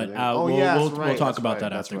 But Oh, we'll, yeah, we'll, that's we'll right, talk that's about right, that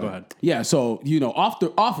that's after. Go right. ahead. Yeah, so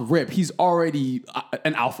off rip, he's already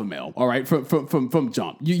an alpha male. All right, from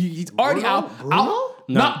jump, he's already Bruno? out. Bruno? out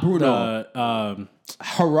not Bruno. The,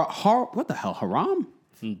 What the hell, Haram?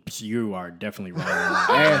 you are definitely wrong.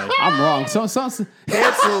 Eh, I'm wrong. So Cancel.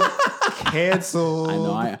 I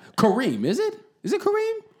know. Kareem, is it? Is it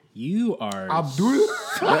Kareem? You are. Abdul.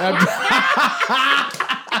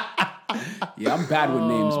 Yeah, I'm bad with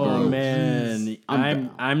names, bro. Oh man,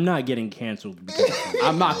 I'm not getting canceled. Because of you.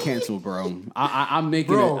 I'm not canceled, bro. I'm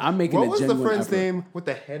making Bro, it. I'm making what a was the genuine friend's effort. name with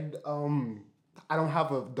the head? I don't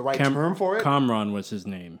have the right term for it. Kamran was his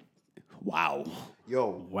name. Wow.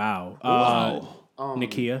 Yo, Wow. Wow.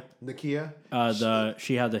 Nakia. Nakia.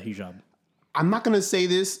 She had the hijab. I'm not gonna say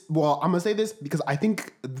this. Well, I'm gonna say this because I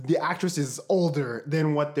think the actress is older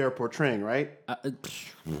than what they're portraying, right?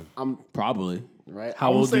 Probably. Right.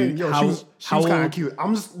 How I'm old do saying, you- yo, how- she was how kind of old- cute.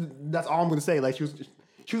 That's all I'm gonna say. Like she was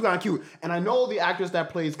kind of cute. And I know the actress that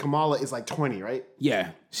plays Kamala is like 20, right? Yeah,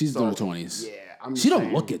 she's in her 20s. Yeah, I'm She don't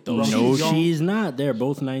saying. look it though. Bro, No, she's young. she's not. They're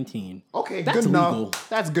both 19. Okay, That's good enough. legal.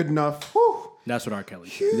 That's good enough. Whew. That's what R. Kelly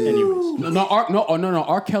said. Anyways. No.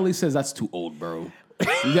 R. Kelly says that's too old, bro.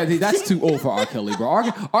 That's too old for R. Kelly, bro.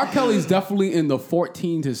 R. Kelly's definitely in the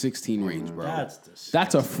 14 to 16 range, bro.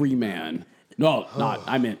 That's a free man. No, not.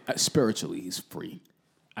 I meant spiritually, he's free.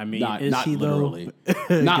 I mean, Not he literally.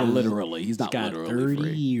 Though? Not literally. He's not got literally 30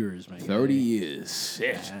 free. years, man. 30 years.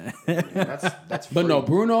 Shit. That's But no,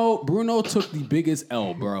 Bruno took the biggest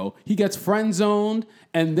L, bro. He gets friend zoned,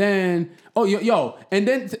 and then and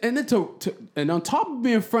on top of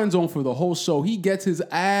being friend zoned for the whole show, he gets his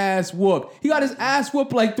ass whooped. He got his ass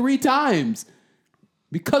whooped like 3 times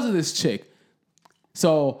because of this chick.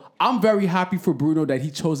 So I'm very happy for Bruno that he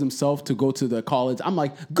chose himself to go to the college. I'm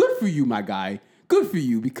like, good for you, my guy. Good for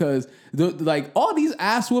you, because all these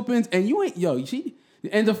ass whoopings and you ain't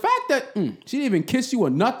and the fact that she didn't even kiss you or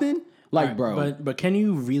nothing, like, right, bro. But can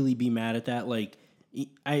you really be mad at that? Like,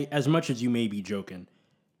 as much as you may be joking,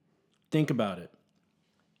 think about it.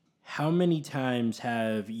 How many times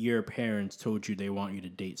have your parents told you they want you to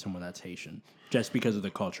date someone that's Haitian just because of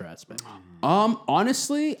the culture aspect?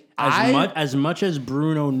 Honestly, as much as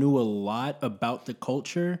Bruno knew a lot about the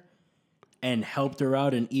culture and helped her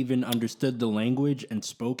out and even understood the language and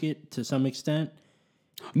spoke it to some extent.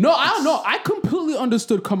 No, I don't know. I completely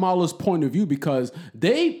understood Kamala's point of view because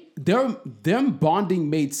them bonding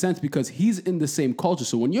made sense because he's in the same culture.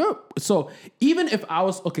 So even if I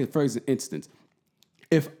was, okay, for instance,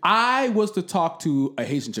 if I was to talk to a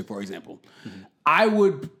Haitian chick, for example,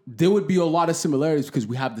 there would be a lot of similarities because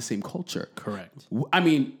we have the same culture. Correct. I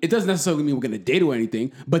mean, it doesn't necessarily mean we're going to date or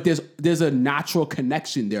anything, but there's a natural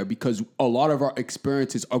connection there because a lot of our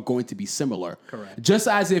experiences are going to be similar. Correct. Just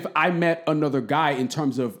as if I met another guy in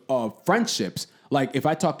terms of friendships, like if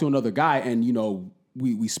I talked to another guy and,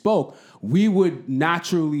 we spoke, we would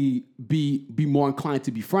naturally be more inclined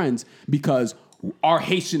to be friends because our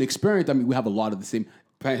Haitian experience, I mean, we have a lot of the same.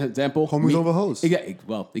 For example, homies over hoes. Yeah,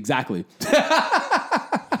 well, exactly.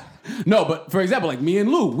 No, but for example, like me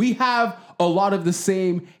and Lou, we have a lot of the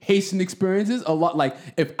same Haitian experiences. A lot, like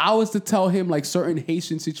if I was to tell him like certain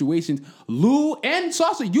Haitian situations, Lou and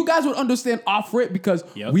Saucer, you guys would understand off rip because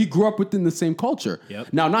we grew up within the same culture.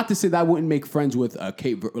 Yep. Now, not to say that I wouldn't make friends with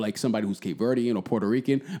like somebody who's Cape Verdean or Puerto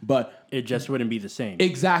Rican, but it just wouldn't be the same.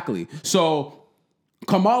 Exactly. So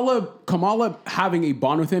Kamala having a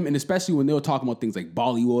bond with him, and especially when they were talking about things like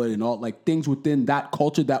Bollywood and all like things within that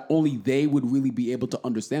culture that only they would really be able to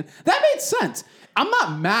understand, that made sense. I'm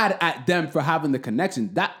not mad at them for having the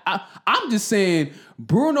connection. I'm just saying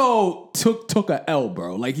Bruno took a L,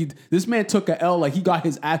 bro. Like this man took a L. Like he got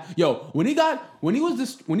his ass. Yo, when he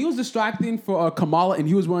was distracting for Kamala and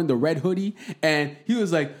he was wearing the red hoodie and he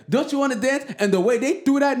was like, "Don't you want to dance?" And the way they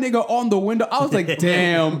threw that nigga on the window, I was like,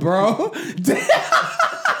 "Damn, bro." Damn.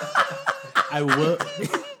 I will.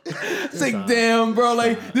 It's like, damn, bro.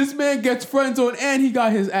 Like, this man gets friends on and he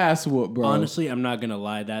got his ass whooped, bro. Honestly, I'm not going to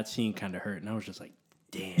lie. That scene kind of hurt. And I was just like,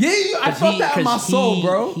 damn. Yeah, I felt that in my soul,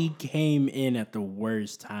 bro. He came in at the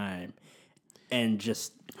worst time. And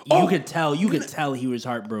just, you could tell he was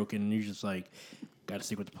heartbroken. And you're just like, gotta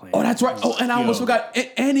stick with the plan. Oh, that's right. Oh, and I almost forgot.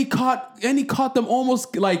 And he caught them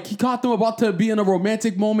almost like he caught them about to be in a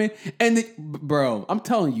romantic moment. And bro, I'm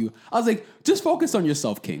telling you, I was like, just focus on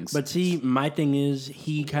yourself, Kings. But see, my thing is,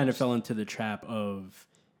 he kind of fell into the trap of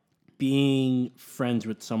being friends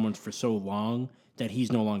with someone for so long that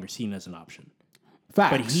he's no longer seen as an option.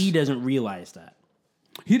 Facts. But he doesn't realize that.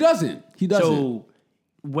 He doesn't. So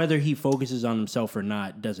whether he focuses on himself or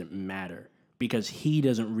not doesn't matter. Because he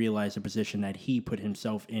doesn't realize the position that he put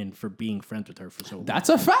himself in for being friends with her for so long. That's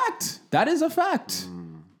a fact. That is a fact.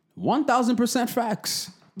 1,000%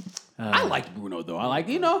 facts. I liked Bruno though. I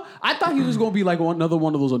thought he was gonna be like another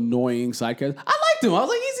one of those annoying side characters. I liked him. I was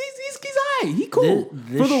like, he's alright. He cool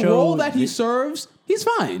for the role that he serves. He's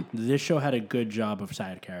fine. This show had a good job of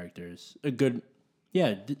side characters. They did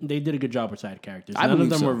a good job with side characters. None of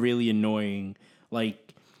them were really annoying. Like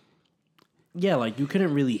you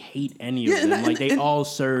couldn't really hate any of them. They all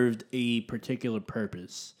served a particular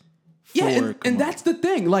purpose. And that's the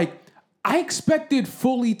thing. Like, I expected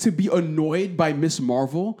fully to be annoyed by Miss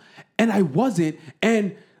Marvel, and I wasn't.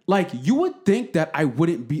 And like, you would think that I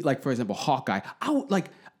wouldn't be like, for example, Hawkeye.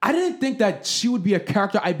 I didn't think that she would be a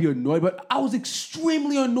character I'd be annoyed, but I was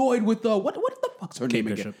extremely annoyed with what the fuck's her name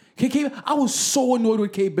Bishop. again? I was so annoyed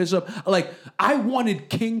with Kate Bishop. Like, I wanted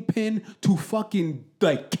Kingpin to fucking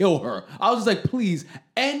like kill her. I was just like, please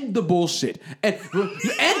end the bullshit and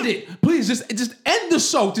end it. Please just end the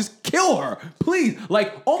show. Just kill her, please.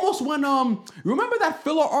 Like almost when remember that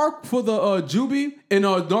filler arc for the Jubi in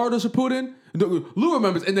Naruto Shippuden? Lou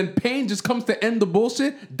remembers, and then Pain just comes to end the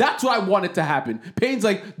bullshit. That's what I wanted to happen. Pain's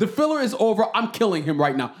like, the filler is over. I'm killing him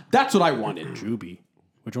right now. That's what I wanted. Juby.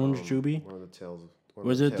 Which one was Juby? One of the tails.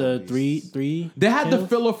 Was it the three? They had the tails?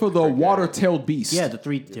 filler for the water-tailed beast. Yeah, the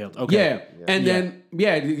 3-tailed. Okay. Yeah. And then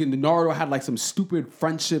Naruto had like some stupid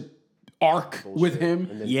friendship arc with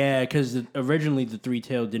him. Yeah, because originally the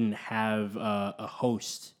 3-tailed didn't have a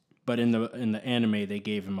host, but in the anime they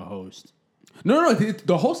gave him a host. No,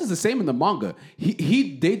 the host is the same in the manga.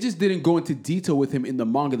 They just didn't go into detail with him in the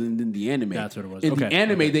manga than in the anime. That's what it was. In the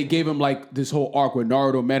anime, they gave him like this whole arc where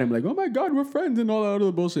Naruto met him, like, oh my god, we're friends and all that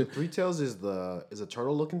other bullshit. Three Tails is a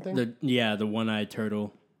turtle looking thing. The one-eyed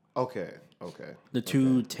turtle. Okay. The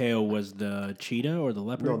 2-tail was the cheetah or the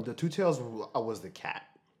leopard? No, the 2 tails was the cat.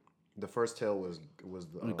 The first tail was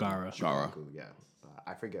the Gaara. Shikaku, yeah.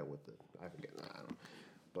 I forget. I don't know.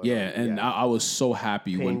 But, I was so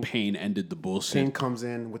happy when Pain ended the bullshit. Pain comes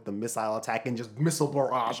in with the missile attack and just missile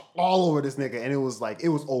barrage all over this nigga, and it was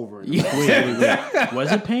over. Wait. Was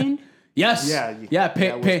it Pain? Yes. Yeah.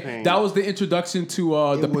 Pain. That was the introduction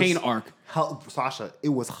to the Pain arc. Sasha, it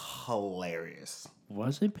was hilarious.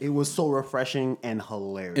 Was it? It was so refreshing and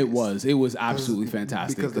hilarious. It was absolutely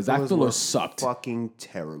fantastic because that filler sucked. Fucking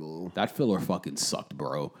terrible. That filler fucking sucked,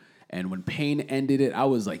 bro. And when Pain ended it, I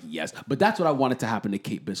was like, yes. But that's what I wanted to happen to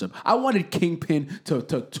Kate Bishop. I wanted Kingpin to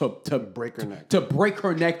break her neck. To break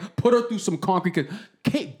her neck, put her through some concrete. Cause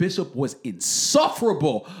Kate Bishop was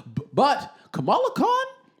insufferable. But Kamala Khan,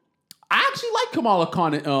 I actually like Kamala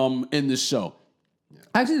Khan in this show.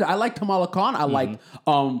 Actually, I like Kamala Khan. I like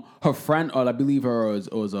her friend, or I believe her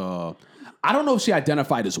was I don't know if she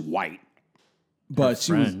identified as white, but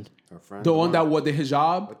she was her friend, the one that wore the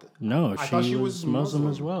hijab. No, I thought she was Muslim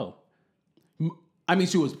as well.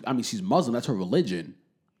 She's Muslim. That's her religion.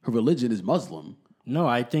 Her religion is Muslim. No,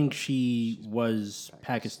 I think she was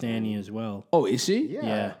Pakistani as well. Oh, is she?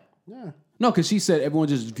 Yeah. No, because she said everyone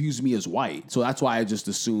just views me as white, so that's why I just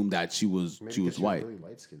assumed that she was white. Really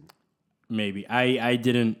light skinned. Maybe I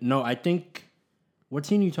didn't. No, I think. What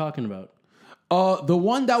scene are you talking about? The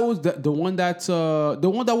one that was the one that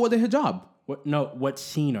wore the hijab. What? No, what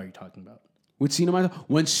scene are you talking about? Which scene am I?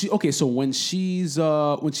 When she's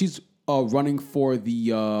running for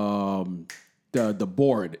the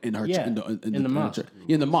board in her in the mosque.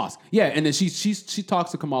 In the mosque. Yeah, and then she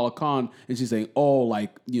talks to Kamala Khan and she's saying, "Oh,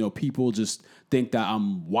 like, people just think that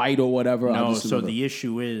I'm white or whatever." No, so the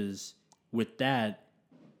issue is with that,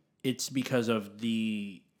 it's because of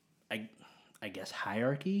the I guess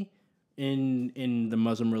hierarchy in the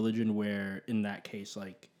Muslim religion, where in that case,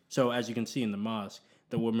 like, so as you can see in the mosque,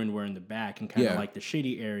 the women were in the back and kind of like the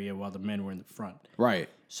shady area while the men were in the front. Right.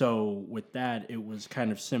 So with that, it was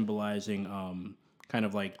kind of symbolizing kind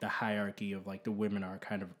of like the hierarchy of like the women are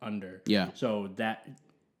kind of under. Yeah. So that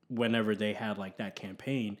whenever they had like that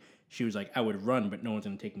campaign, she was like, I would run, but no one's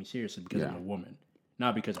going to take me seriously because I'm a woman,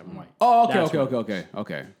 not because I'm white. Oh,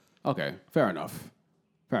 okay. Fair enough.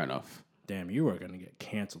 Damn, you are going to get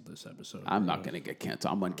canceled this episode. I'm not going to get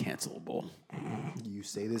canceled. I'm uncancelable. You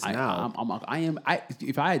say this now.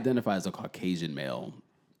 If I identify as a Caucasian male,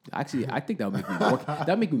 actually, I think that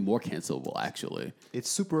would make me more cancelable. Actually, it's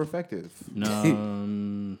super effective. No,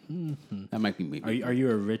 that might be me. Are you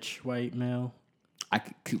a rich white male?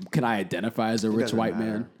 Can I identify as a rich white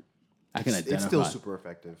matter. man? I can identify. It's still super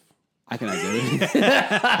effective. I can identify.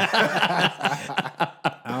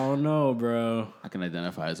 I don't know, bro. I can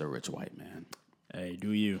identify as a rich white man. Hey,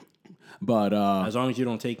 do you? But as long as you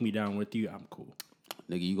don't take me down with you, I'm cool.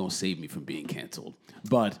 Nigga, you gonna save me from being canceled.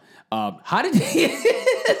 But how did he?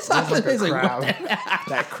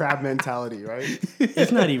 That crab mentality, right?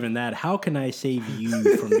 It's not even that. How can I save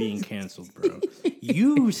you from being canceled, bro?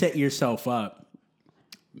 You set yourself up.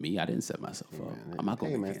 Me, I didn't set myself up. I'm not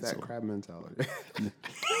gonna be canceled. That crab mentality.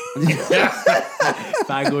 If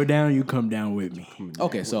I go down, you come down with me.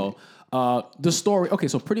 Okay, so the story. Okay,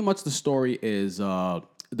 so pretty much the story is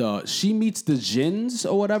she meets the Jinns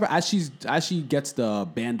or whatever as she gets the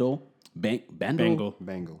Bangle.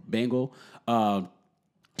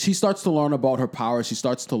 She starts to learn about her powers. She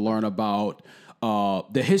starts to learn about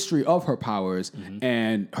the history of her powers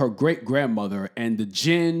and her great grandmother, and the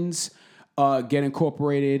Jinns get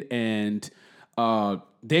incorporated, and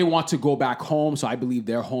they want to go back home. So I believe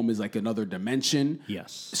their home is like another dimension.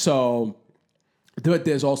 Yes. So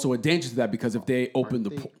there's also a danger to that because if they open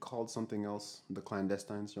Aren't they called something else, the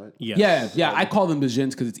clandestines, right? Yes. Yeah. I call them the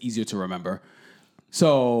Jinns because it's easier to remember.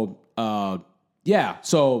 So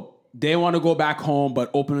so they want to go back home, but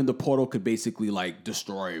opening the portal could basically like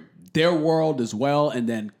destroy their world as well. And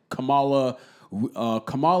then Kamala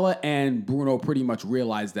Kamala and Bruno pretty much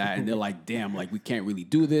realize that, and they're like, "Damn, like we can't really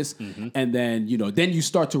do this." And then then you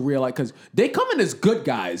start to realize because they come in as good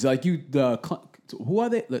guys, like who are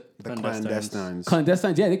they? The clandestines.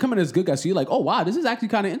 Clandestines, yeah, they come in as good guys. So you're like, "Oh wow, this is actually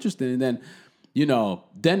kind of interesting." And then.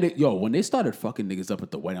 When they started fucking niggas up at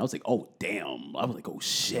the wedding, I was like, oh damn. I was like, oh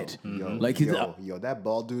shit. Yo, that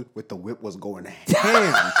bald dude with the whip was going ham.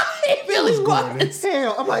 It really was.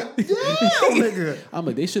 Damn. I'm like, damn, nigga. I'm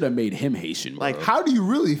like, they should have made him Haitian, bro. Like, how do you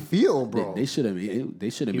really feel, bro? They should have made him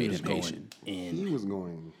Haitian. He was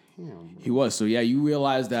going ham. He was. So yeah, you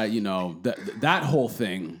realize that, that whole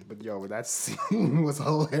thing. But yo, that scene was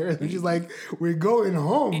hilarious. She's like, we're going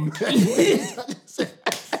home.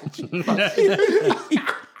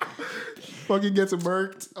 Fucking gets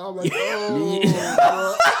murked. I'm like,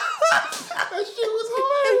 oh, that shit was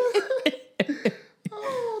hilarious.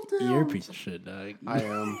 Oh, damn. You're a piece of shit, dog. I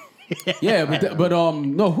am. Yeah,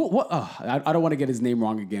 no, what? I don't want to get his name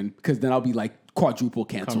wrong again because then I'll be like quadruple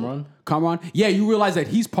canceled. Kamran. Yeah, you realize that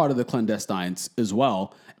he's part of the clandestines as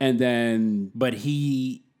well, and then But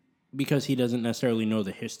because he doesn't necessarily know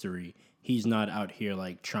the history, he's not out here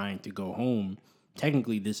like trying to go home.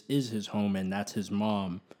 Technically, this is his home, and that's his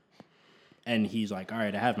mom. And he's like, all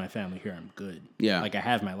right, I have my family here. I'm good. Yeah. Like, I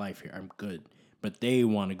have my life here. I'm good. But they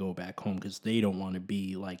want to go back home because they don't want to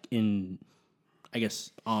be, like, on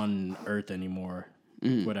Earth anymore.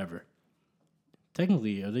 Whatever.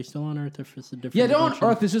 Technically, are they still on Earth if it's a different they're dimension?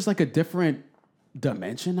 on Earth. It's just like a different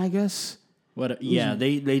dimension, I guess.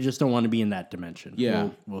 They just don't want to be in that dimension. Yeah.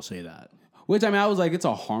 We'll say that. Which, I mean, I was like, it's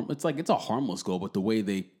a harmless goal, but the way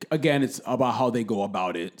it's about how they go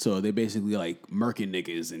about it. So they basically like murking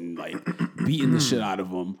niggas and like beating the shit out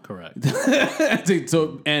of them. Correct.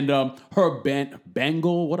 Her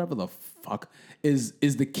bangle, whatever the fuck, is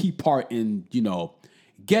the key part in,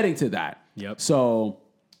 getting to that. Yep. So,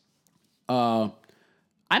 I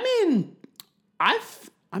didn't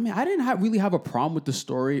really have a problem with the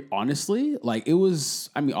story, honestly. Like, it was,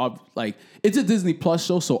 it's a Disney Plus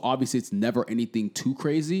show, so obviously it's never anything too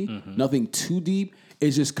crazy, nothing too deep.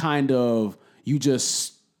 It's just kind of, we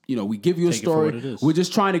give you a story. We're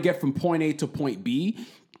just trying to get from point A to point B.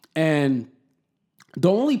 And the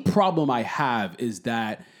only problem I have is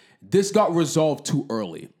that this got resolved too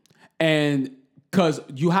early. And because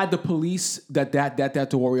you had the police that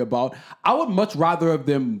to worry about. I would much rather have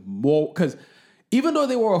them more, because even though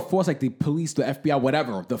they were a force like the police, the FBI,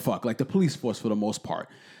 whatever the fuck, like the police force for the most part,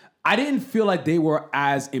 I didn't feel like they were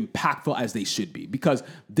as impactful as they should be because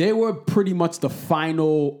they were pretty much the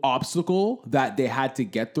final obstacle that they had to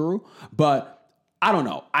get through. But I don't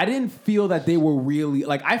know. I didn't feel that they were really,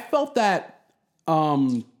 like, I felt that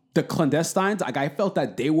the clandestines, like, I felt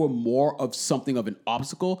that they were more of something of an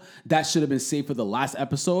obstacle that should have been saved for the last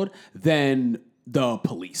episode than the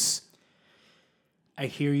police. I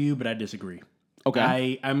hear you, but I disagree.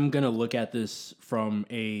 Okay. I'm going to look at this from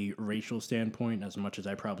a racial standpoint as much as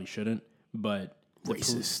I probably shouldn't, but...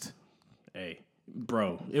 Racist. Hey,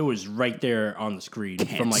 bro, it was right there on the screen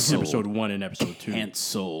from like episode 1 and episode 2.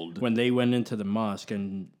 Canceled. When they went into the mosque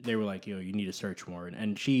and they were like, yo, you need a search warrant.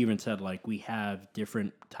 And she even said, like, we have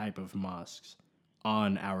different type of mosques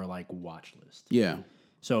on our, like, watch list. Yeah.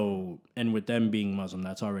 So, and with them being Muslim,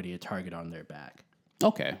 that's already a target on their back.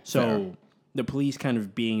 Okay. So... fair. The police kind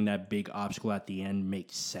of being that big obstacle at the end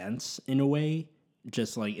makes sense in a way,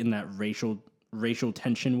 just like in that racial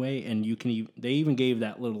tension way. And they even gave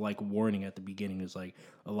that little like warning at the beginning. Is like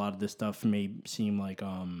a lot of this stuff may seem like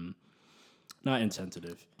not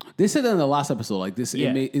insensitive. They said that in the last episode, like this.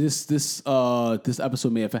 Yeah. This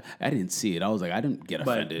episode may have. I didn't see it. I was like, I didn't get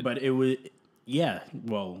offended. But it was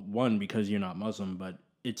well, one, because you're not Muslim, but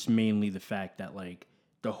it's mainly the fact that like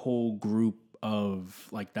the whole group of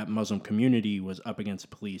like that Muslim community was up against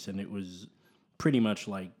the police, and it was pretty much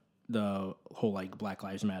like the whole like Black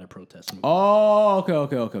Lives Matter protest movement. Oh,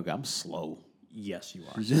 okay. I'm slow. Yes, you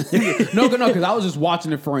are. No, because I was just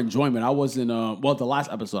watching it for enjoyment. I wasn't. The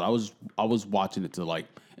last episode, I was watching it to like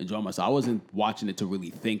enjoy myself. I wasn't watching it to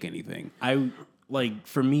really think anything.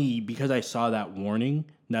 For me, because I saw that warning,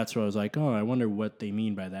 that's where I was like, oh, I wonder what they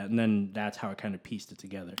mean by that. And then that's how I kind of pieced it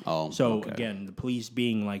together. Oh, so okay. Again, the police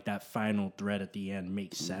being like that final threat at the end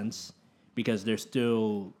makes sense because they're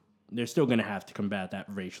still going to have to combat that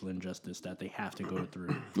racial injustice that they have to go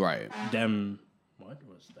through. Right. What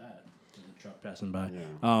was that? There's a truck passing by. Yeah.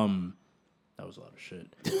 That was a lot of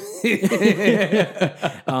shit.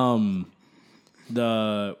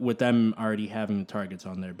 With them already having the targets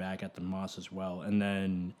on their back at the mosque as well, and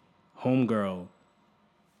then Homegirl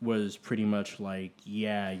was pretty much like,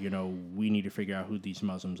 yeah, we need to figure out who these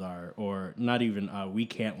Muslims are, or not even, we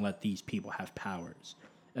can't let these people have powers.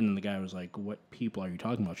 And then the guy was like, what people are you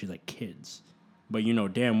talking about? She's like, kids. But you know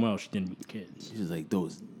damn well she didn't mean kids. She's like,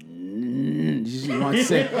 those. She wants to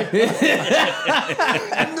say.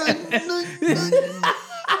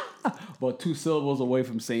 About 2 syllables away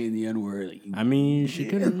from saying the N-word. Like, I mean, she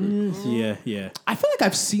could have. Yeah. I feel like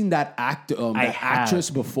I've seen that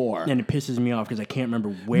actress before. And it pisses me off because I can't remember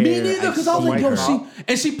where. Me neither, because I was like, yo,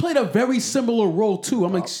 her. she played a very similar role too.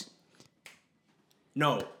 I'm like,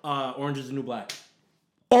 No, Orange is the New Black.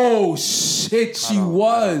 oh shit, she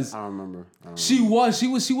was. I don't remember. She was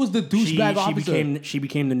the douchebag officer. She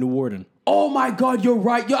became the new warden. Oh my God, you're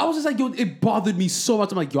right. Yo, I was just like, yo, it bothered me so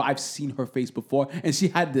much. I'm like, yo, I've seen her face before, and she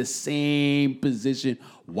had the same position.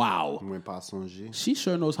 Wow. She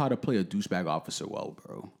sure knows how to play a douchebag officer well,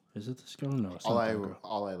 bro. Is it this girl? No. It's All not I that girl.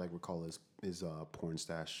 all I like recall is Porn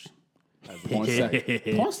Stash.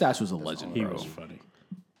 Porn Stash was a legend, He bro. was funny.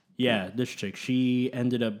 Yeah, this chick. She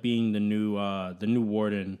ended up being the new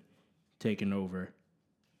warden, taking over.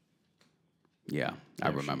 Yeah, I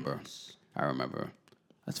remember.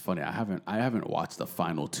 That's funny. I haven't watched the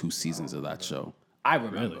final 2 seasons of that show. I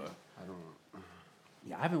remember. Really? I don't know.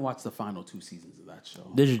 Yeah, I haven't watched the final 2 seasons of that show.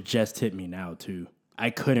 This just hit me now too.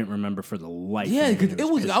 I couldn't remember for the life. Yeah, of me.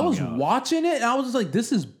 because I was pissing me off. watching it and I was just like,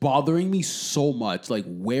 this is bothering me so much. Like,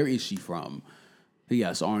 where is she from?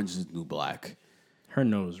 Yes, Orange is the New Black. Her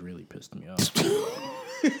nose really pissed me off.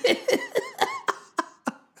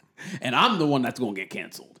 And I'm the one that's gonna get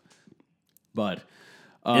canceled. But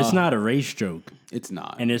it's not a race joke, it's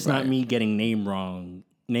not. and it's not right. me getting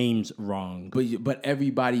names wrong. But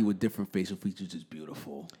everybody with different facial features is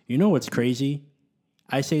beautiful. You know what's crazy?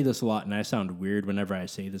 I say this a lot, and I sound weird whenever I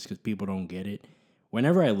say this because people don't get it.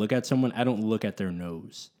 Whenever I look at someone, I don't look at their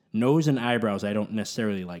nose. Nose and eyebrows, I don't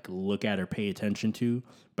necessarily like look at or pay attention to,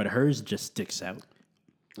 but hers just sticks out.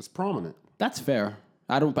 It's prominent. That's fair.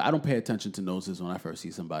 I don't pay attention to noses when I first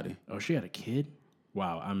see somebody. Oh, she had a kid?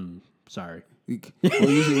 Wow, I'm sorry.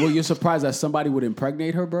 Were you surprised that somebody would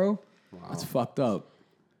impregnate her, bro? Wow. That's fucked up.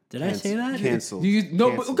 Did I say that? Cancel.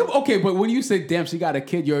 But when you say, "Damn, she got a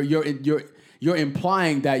kid," you're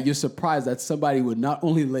implying that you're surprised that somebody would not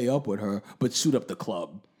only lay up with her but shoot up the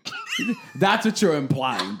club. That's what you're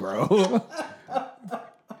implying, bro.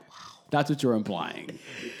 That's what you're implying.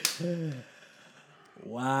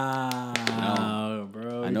 Wow,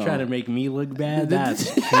 bro. know. You're trying to make me look bad?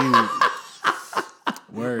 That's cute.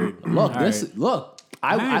 Word. Look, All right. look.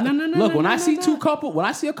 When I see a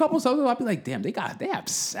couple, sometimes I'll be like, damn, they have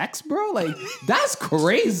sex, bro. Like, that's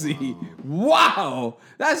crazy. Wow,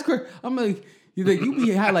 that's crazy. I'm like, you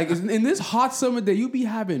be having like in this hot summer day, you be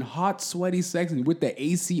having hot, sweaty sex and with the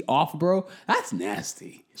AC off, bro. That's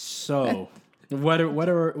nasty. So, what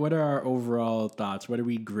are our overall thoughts? What are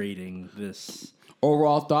we grading this?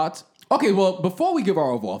 Overall thoughts? Okay, well, before we give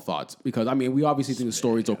our overall thoughts, because I mean, we obviously think the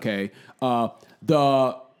story's okay.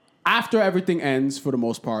 After everything ends, for the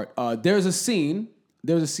most part, there's a scene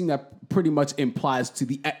that pretty much implies to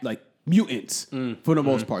the like mutants for the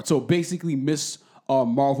most part. So basically, Miss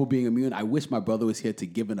Marvel being a mutant. I wish my brother was here to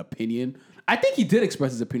give an opinion. I think he did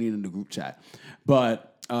express his opinion in the group chat,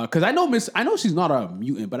 but because I know she's not a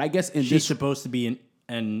mutant, but I guess She's supposed to be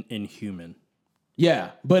an Inhuman.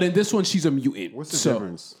 Yeah, but in this one, she's a mutant. What's the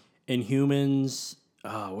difference? Inhumans.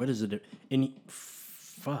 What is it?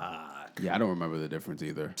 Fuck. Yeah, I don't remember the difference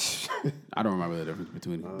either. I don't remember the difference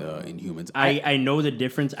between the Inhumans. I know the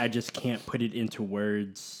difference. I just can't put it into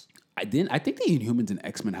words. I think the Inhumans and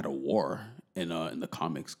X-Men had a war in the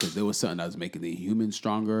comics because there was something that was making the Inhumans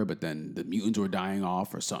stronger, but then the mutants were dying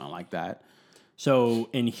off or something like that. So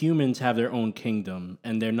Inhumans have their own kingdom,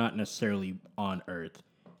 and they're not necessarily on Earth.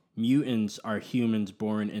 Mutants are humans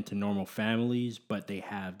born into normal families, but they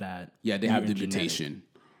have that. Yeah, they have the mutant mutation.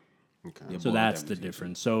 Okay. So that's the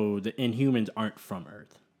difference. So the Inhumans aren't from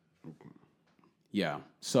Earth. Yeah.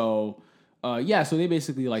 So, so they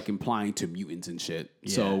basically like implying to mutants and shit.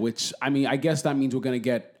 Yeah. So, which I mean, I guess that means we're gonna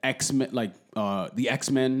get X-Men, like the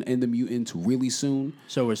X-Men and the mutants really soon.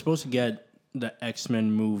 So we're supposed to get the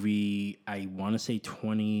X-Men movie. I want to say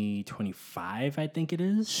 2025. I think it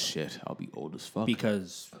is. Shit, I'll be old as fuck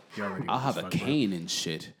Because you're already. I'll have a cane and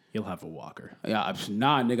shit. You'll have a walker. Yeah,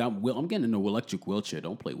 nigga, I'm getting in an electric wheelchair.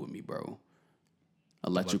 Don't play with me, bro.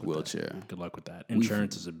 Electric wheelchair. Good luck with that.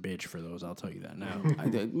 Insurance is a bitch for those. I'll tell you that now.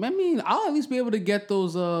 I mean, I'll at least be able to get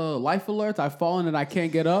those life alerts. I've fallen and I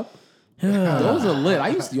can't get up. Those are lit. I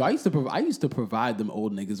used to provide them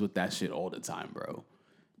old niggas with that shit all the time, bro.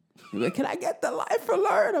 Like, can I get the life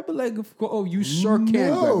alert? I'd be like, oh, you sure can,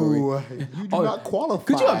 Gregory. No, you do not qualify.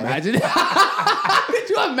 Could you imagine? Could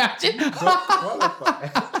you imagine? Don't qualify.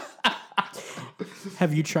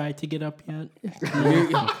 Have you tried to get up yet?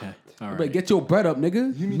 Okay. All But right. get your bread up,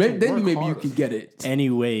 nigga. need Maybe, to then work maybe you harder. can get it.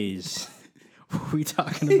 Anyways, what are we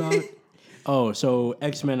talking about? Oh, so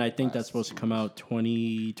X-Men, I think that's supposed to come out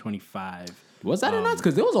 2025. Was that announced?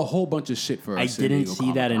 Because there was a whole bunch of shit for I San didn't Diego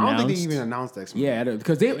see that Comic-Con. I don't think they announced. even announced X-Men. Yeah,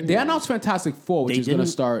 because they announced Fantastic Four, which They is going to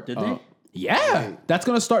didn't- start. did they? Yeah, that's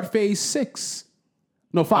going to start Phase 6.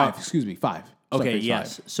 No, 5. Excuse me, 5. Start Okay, Phase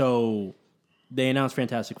yes. 5. So they announced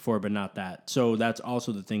Fantastic Four, but not that. So that's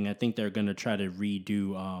also the thing. I think they're going to try to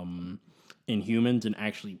redo Inhumans and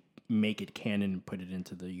actually make it canon and put it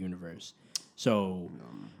into the universe. So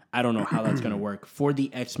I don't know how that's going to work. For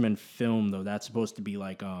the X-Men film, though, that's supposed to be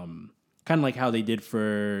like kind of like how they did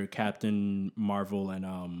for Captain Marvel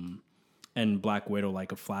and Black Widow,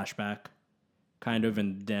 like a flashback. Kind of,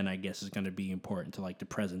 and then I guess it's going to be important to like the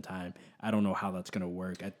present time. I don't know how that's going to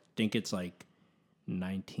work. I think it's like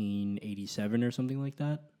 1987 or something like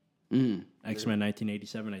that. X-Men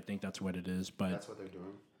 1987. I think that's what it is, but That's what they're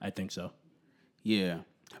doing. I think so. Yeah.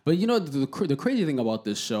 But you know, the crazy thing about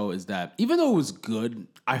this show is that even though it was good,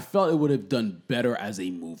 I felt it would have done better as a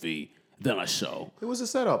movie than a show. It was a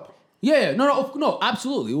setup. Yeah, no,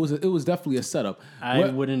 absolutely. It was definitely a setup. I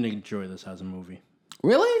wouldn't enjoy this as a movie.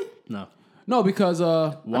 Really? No. No, because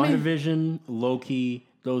WandaVision, Loki,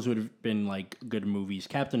 those would have been like good movies.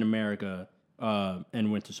 Captain America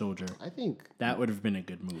and Winter Soldier, I think that would have been a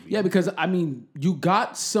good movie. yeah, because I mean, you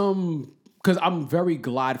got some. Because I'm very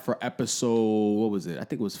glad for episode, what was it? I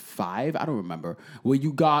think it was 5. I don't remember. Where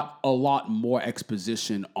you got a lot more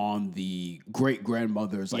exposition on the great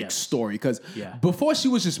grandmother's like Yes. story. Because Yeah. before she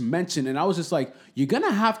was just mentioned, and I was just like, you're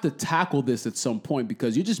gonna have to tackle this at some point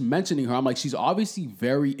because you're just mentioning her. I'm like, she's obviously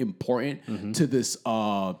very important to this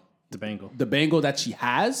The Bangle. the bangle that she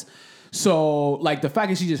has. So like the fact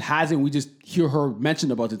that she just has it, we just hear her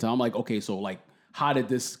mentioned about it. I'm like, okay, so like, how did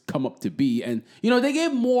this come up to be? And you know, they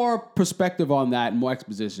gave more perspective on that, and more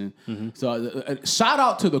exposition. So shout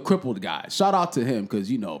out to the crippled guy. Shout out to him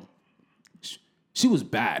because you know, she was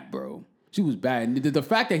bad, bro. She was bad. And the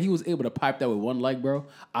fact that he was able to pipe that with one leg, bro,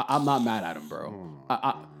 I'm not mad at him, bro.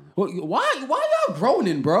 Why y'all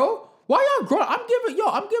groaning, bro? Why y'all groaning?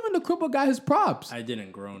 I'm giving the crippled guy his props. I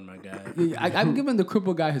didn't groan, my guy. I'm giving the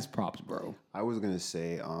crippled guy his props, bro. I was gonna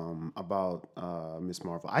say about Miss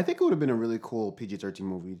Marvel. I think it would have been a really cool PG-13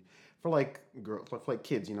 movie for like girls, for like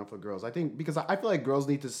kids, you know, for girls. I think because I feel like girls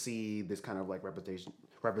need to see this kind of like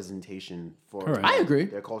representation for Correct. I agree.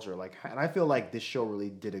 their culture. Like, and I feel like this show really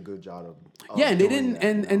did a good job of Yeah, and they doing didn't, that,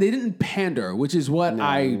 and, you know? and they didn't pander, which is what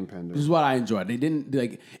they didn't pander. this is what I enjoyed. They didn't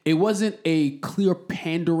like it wasn't a clear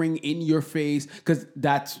pandering in your face because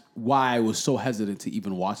that's why I was so hesitant to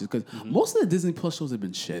even watch it because most of the Disney Plus shows have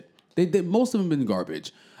been shit. They most of them been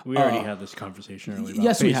garbage. We already had this conversation earlier about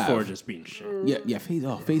yes, we Phase 4 have. just being shit. Yeah,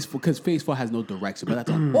 Phase 4 because Phase 4 has no direction, but that's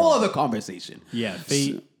a whole other conversation. Yeah,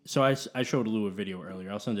 so I showed Lou a video earlier.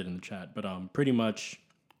 I'll send it in the chat. But pretty much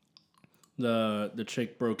the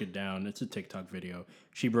chick broke it down. It's a TikTok video.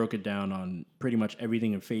 She broke it down on pretty much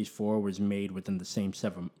everything in Phase 4 was made within the same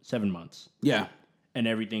 7 months. Yeah. And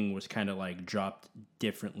everything was kind of like dropped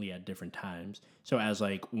differently at different times. So as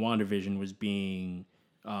like WandaVision was being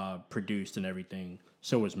produced and everything,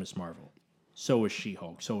 so was Miss Marvel. So was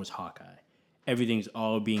She-Hulk. So was Hawkeye. Everything's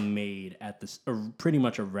all being made at this pretty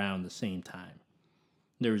much around the same time.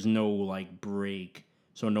 There's no like break,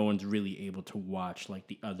 so no one's really able to watch like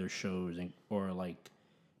the other shows or like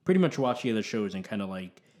pretty much watch the other shows and kind of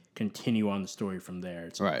like continue on the story from there.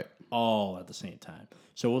 It's Right. all at the same time.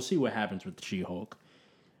 So we'll see what happens with She-Hulk.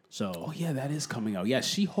 So Oh yeah, that is coming out. Yeah,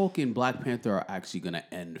 She-Hulk and Black Panther are actually gonna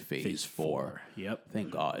end Phase 4. Yep. Thank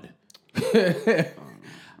God.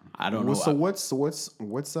 I don't know. So what's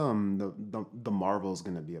the Marvel's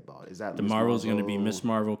gonna be about? Is that The Marvel's going to be Miss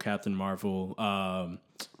Marvel, Captain Marvel.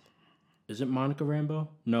 Is it Monica Rambeau?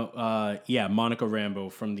 No. Yeah, Monica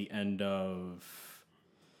Rambeau from the end of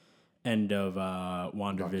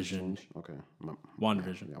WandaVision. Okay.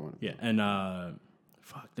 WandaVision. Yeah, WandaVision. Yeah, and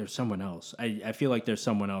fuck, there's someone else. I feel like there's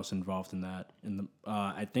someone else involved in that.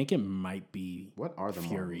 I think it might be What are the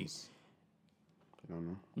Fury. Marvels? I don't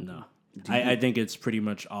know. No, I think it's pretty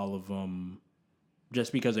much all of them.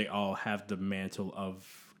 Just because they all have the mantle of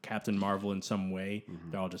Captain Marvel in some way,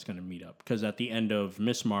 they're all just going to meet up. Because at the end of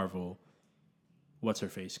Miss Marvel, what's her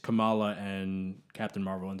face? Kamala and Captain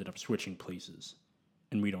Marvel ended up switching places,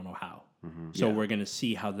 and we don't know how. So we're going to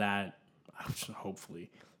see how that.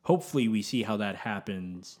 Hopefully, we see how that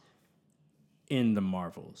happens in the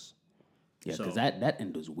Marvels. Yeah, because So- that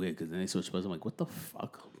end was weird. Because then they switched places. I'm like, what the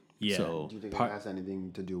fuck? Yeah. So Do you think it has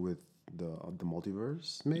anything to do with the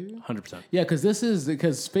multiverse? Maybe. 100%. yeah,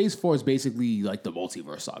 because Phase 4 is basically like the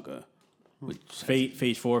multiverse saga. Which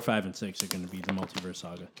Phase 4, 5, and 6 are going to be the multiverse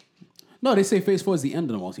saga. No, they say Phase 4 is the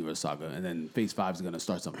end of the multiverse saga, and then Phase 5 is gonna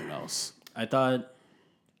start something else. I thought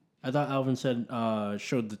Alvin said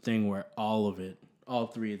showed the thing where all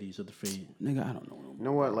three of these are the fate. Nigga, I don't know. You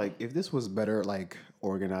know what? Like, if this was better, like,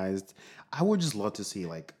 organized, I would just love to see,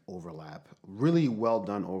 like, overlap. Really well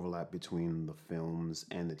done overlap between the films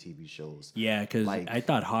and the TV shows. Yeah, because Like- I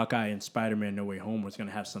thought Hawkeye and Spider-Man No Way Home was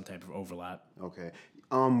gonna have some type of overlap. Okay.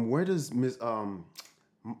 Where does Miss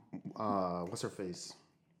what's her face?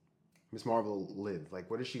 Miss Marvel live? Like,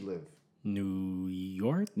 where does she live? New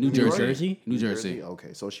York, New Jersey. New Jersey.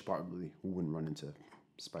 Okay, so she probably wouldn't run into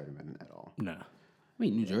Spider-Man at all. No, I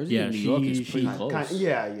mean, New Jersey Yeah, and New York is she- pretty she- close.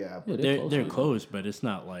 Yeah. Yeah, they're right? close, but it's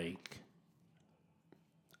not like.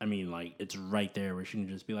 I mean, like it's right there where she can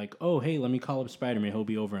just be like, "Oh, hey, let me call up Spider-Man. He'll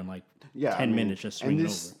be over in like Yeah, 10 I mean, minutes, just and swinging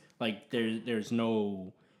this- over." Like there's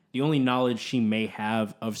no. The only knowledge she may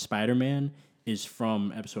have of Spider-Man is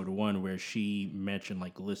from episode 1, where she mentioned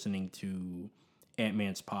like listening to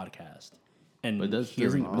Ant-Man's podcast, and But does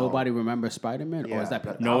hearing. nobody remember Spider-Man, or is that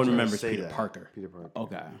but No I one was gonna remembers say Peter that. Parker. Peter Parker.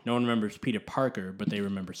 okay? No one remembers Peter Parker, but they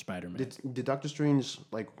remember Spider-Man. Did Doctor Strange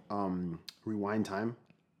like rewind time,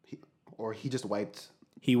 he just wiped?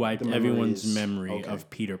 He wiped The everyone's memories. memory Okay. of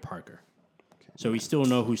Peter Parker. So we still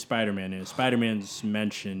know who Spider-Man is. Spider-Man's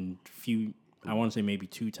mentioned I want to say maybe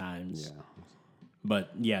 2 times. Yeah.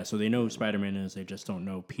 But yeah, so they know who Spider-Man is. They just don't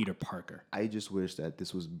know Peter Parker. I just wish that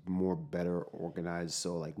this was more better organized,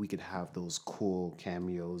 so like we could have those cool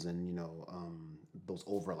cameos and those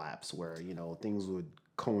overlaps where things would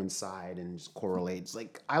coincide and just correlate. It's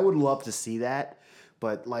like I would love to see that,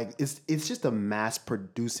 but like it's just a mass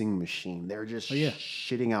producing machine. They're just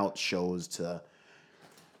shitting out shows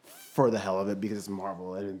for the hell of it because it's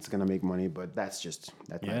Marvel and it's gonna make money. But that's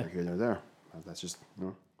neither here nor there. That's just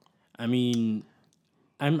I mean,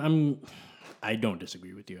 I don't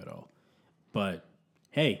disagree with you at all. But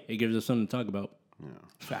hey, it gives us something to talk about.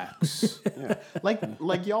 Facts. Yeah,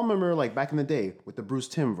 like y'all remember like back in the day with the Bruce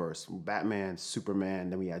Timm verse, Batman, Superman,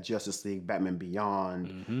 then we had Justice League, Batman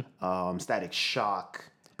Beyond, Static Shock,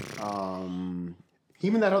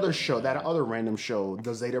 even that other show, that other random show,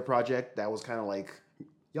 the Zeta Project, that was kind of like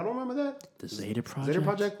y'all don't remember that? The Zeta Project. Zeta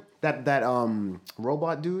Project, that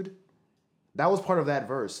robot dude, that was part of that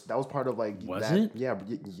verse. That was part of like Was that, it? Yeah,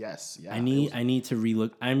 yes. Yeah, I need to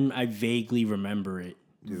relook. I vaguely remember it.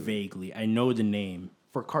 Vaguely, I know the name.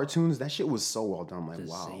 for cartoons, that shit was so well done. I'm like,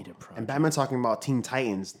 wow. Zeta Project. And Batman talking about Teen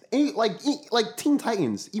Titans. Like Teen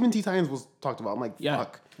Titans. Even Teen Titans was talked about. I'm like, Yeah,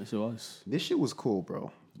 fuck. yes it was. This shit was cool,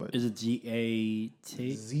 bro. But Is it Zeta?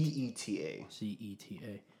 Zeta.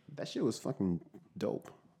 Zeta. That shit was fucking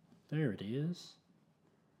dope. There it is.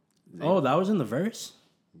 Oh, that was in the verse?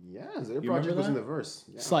 Yeah, Zeta remember Project was in that? the verse.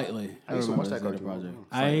 Yeah. Slightly. I used to watch that Zeta cartoon.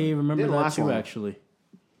 I remember Didn't that last too, long. actually.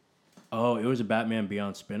 Oh, it was a Batman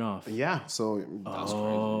Beyond spinoff. Yeah, so that was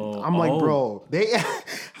Oh, crazy. I'm like, bro, they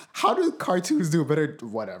how do cartoons do better?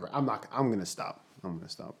 Whatever. I'm gonna stop.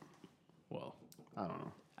 Well, I don't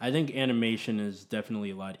know. I think animation is definitely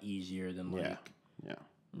a lot easier than like Yeah.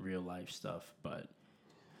 real life stuff, but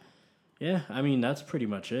yeah, I mean that's pretty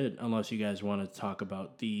much it. Unless you guys want to talk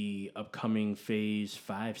about the upcoming Phase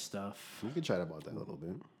 5 stuff. We could chat about that a little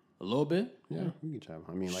bit. A little bit. Yeah, we can chat.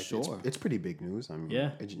 I mean, like, Sure. it's pretty big news. I mean,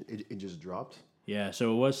 Yeah. it just dropped. Yeah,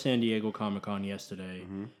 so it was San Diego Comic-Con yesterday.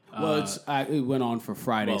 Well, it went on for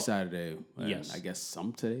Friday, well, Saturday. And yes. I guess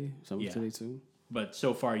some today too. But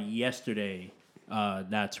so far yesterday,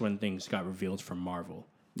 that's when things got revealed from Marvel.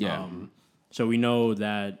 Yeah. So we know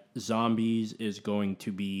that Zombies is going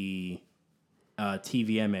to be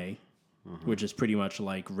TVMA, which is pretty much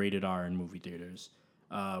like rated R in movie theaters.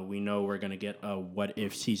 We know we're going to get a What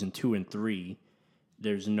If Season 2 and 3.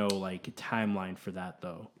 There's no like timeline for that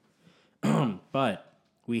though. But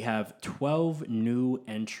we have 12 new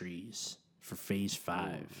entries for Phase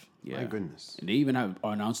 5. Yeah. My goodness. And they even have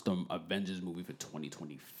announced an Avengers movie for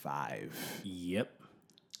 2025. Yep.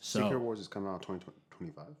 Secret So Wars is coming out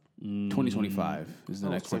 2025. 2025 is the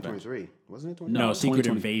No, next it's event. 2023. Wasn't it 20? no, Secret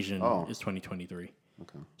 2020. Invasion Oh. is 2023.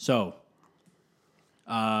 Okay. So,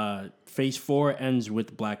 Phase 4 ends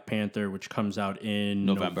with Black Panther, which comes out in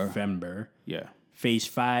November. Yeah. Phase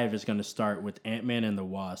 5 is going to start with Ant-Man and the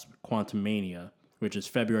Wasp, Quantumania, which is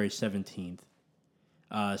February 17th.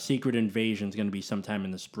 Secret Invasion is going to be sometime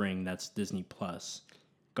in the spring. That's Disney+.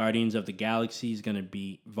 Guardians of the Galaxy is going to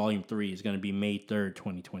be, Volume 3 is going to be May 3rd,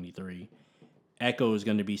 2023. Echo is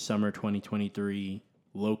going to be summer 2023.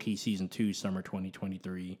 Loki Season 2, summer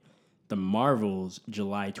 2023. The Marvels,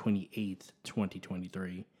 July 28th,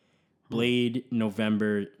 2023. Blade,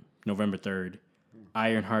 November 3rd.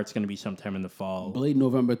 Ironheart's going to be sometime in the fall. Blade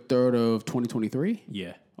November 3rd of 2023.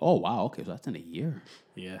 Yeah. Oh wow. Okay, so that's in a year.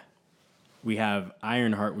 Yeah. We have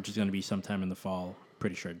Ironheart, which is going to be sometime in the fall.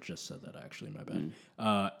 Pretty sure I just said that, actually. My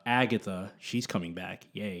bad. Agatha, she's coming back.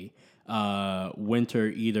 Yay. Winter,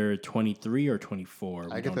 either 23 or 24.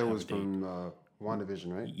 I get that was from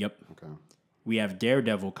WandaVision, right? Yep. Okay. We have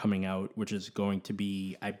Daredevil coming out, which is going to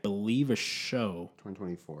be, I believe, a show.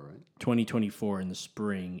 2024, right? 2024 in the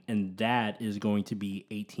spring, and that is going to be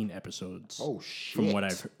 18 episodes. Oh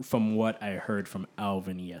shit! From what I heard from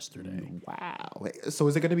Alvin yesterday. Wow. Wait, so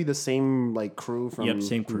is it going to be the same like crew from? Yep,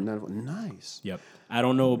 same crew. Nice. Yep. I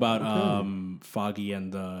don't know about Foggy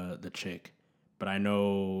and the chick, but I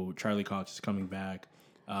know Charlie Cox is coming back.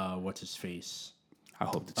 What's his face? I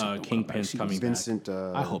hope the chick Kingpin's coming back. Vincent.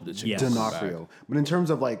 I hope the chick Yes. comes D'Onofrio. back. But in terms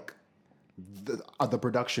of like the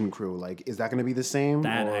production crew, like, is that going to be the same?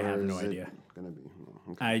 That or I have no is it idea. Gonna be.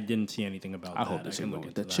 Okay. I didn't see anything about that. I hope the chick can look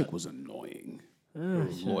won't. into The chick was annoying.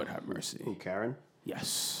 Lord have mercy. Who, Karen?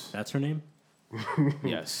 Yes. That's her name?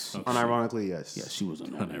 Yes. Unironically, yes. Yes, she was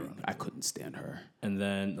annoying. I couldn't stand her. And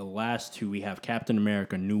then the last two, we have Captain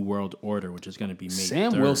America: New World Order, which is going to be May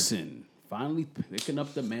Sam 3rd. Wilson finally picking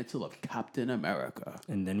up the mantle of Captain America.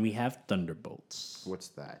 And then we have Thunderbolts. What's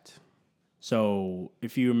that? So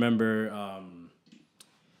if you remember,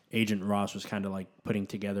 Agent Ross was kind of like putting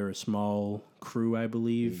together a small crew, I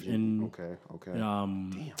believe, in Okay.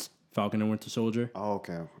 Falcon and Winter Soldier. Oh,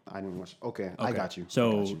 okay. I didn't watch. Okay, I got you.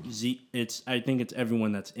 So I got you. I think it's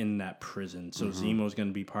everyone that's in that prison. So Zemo's going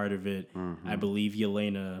to be part of it. I believe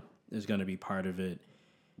Yelena is going to be part of it.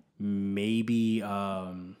 Maybe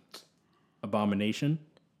Abomination,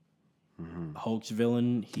 Hulk's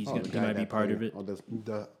villain. He might be part of it. Oh,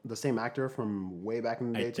 the same actor from way back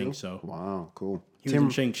in the day. I think so. Wow, cool. He was in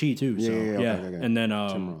Shang-Chi too. So, yeah, okay. And then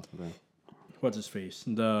Tim Roth. Okay. what's his face?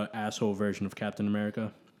 The asshole version of Captain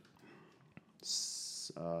America.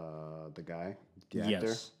 The guy, the actor,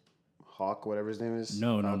 Yes. Hawk, whatever his name is.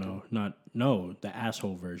 No, the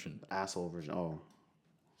asshole version. Asshole version. Oh,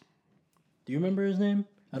 Do you remember his name?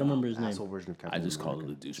 I don't remember his name. asshole version of Captain I just America.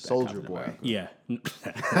 called it a douchebag. Soldier Captain Boy. America. Yeah.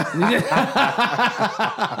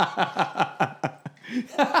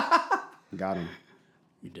 Got him.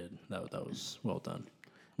 You did. That was well done.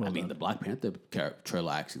 I mean, the Black Panther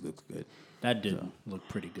trailer actually looks good. That did look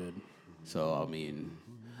pretty good. So, I mean,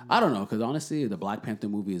 I don't know, because honestly, the Black Panther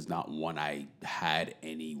movie is not one I had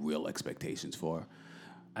any real expectations for.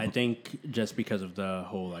 I think just because of the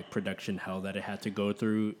whole like production hell that it had to go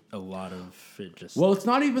through, a lot of it just Well, it's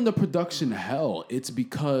not even the production hell. It's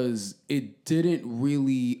because it didn't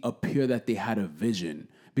really appear that they had a vision.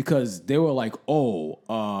 Because they were like,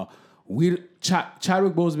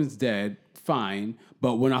 Chadwick Boseman's dead, fine,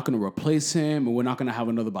 but we're not going to replace him, and we're not going to have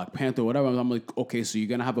another Black Panther, whatever. I'm like, okay, so you're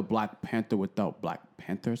going to have a Black Panther without Black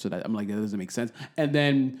Panther? So that I'm like, that doesn't make sense. And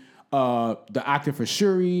then the actor for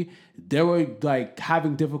Shuri, they were like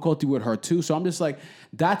having difficulty with her too. So I'm just like,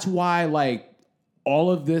 that's why like all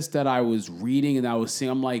of this that I was reading and I was seeing,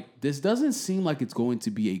 I'm like, this doesn't seem like it's going to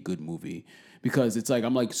be a good movie. Because it's like,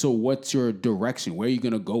 I'm like, so what's your direction? Where are you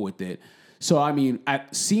going to go with it? So, I mean,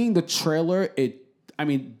 seeing the trailer,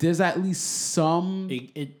 there's at least some...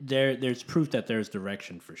 there's proof that there's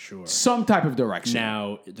direction for sure. Some type of direction.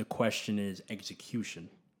 Now, the question is execution.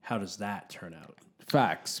 How does that turn out?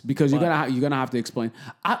 Facts. Because you're gonna have to explain.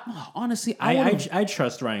 I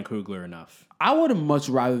trust Ryan Coogler enough. I would have much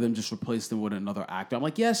rather them just replace them with another actor. I'm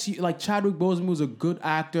like, yes, like Chadwick Boseman was a good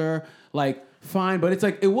actor, like fine, but it's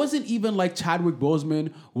like it wasn't even like Chadwick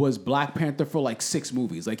Boseman was Black Panther for like 6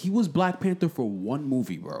 movies. Like he was Black Panther for 1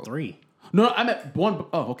 movie, bro. 3. No, I meant 1.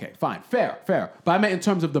 Oh, okay, fine, fair. But I meant in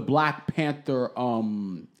terms of the Black Panther,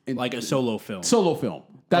 like a solo film.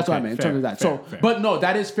 That's what I meant in terms of that. Fair. But no,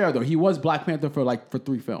 that is fair though. He was Black Panther for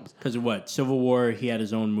 3 films. Because what? Civil War, he had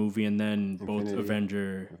his own movie, and then both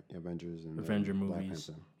Avengers and Avenger Black movies.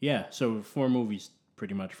 Panther. Yeah, so 4 movies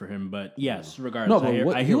pretty much for him. But yes, regardless. No,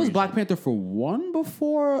 but I he hear was what Black you're saying. Panther for 1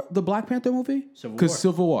 before the Black Panther movie. Civil War. Because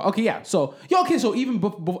Civil War. Okay, yeah. So even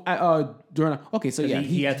during. Okay, so yeah,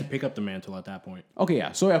 he had to pick up the mantle at that point. Okay,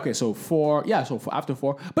 yeah. So 4. Yeah, so after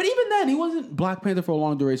 4. But even then, he wasn't Black Panther for a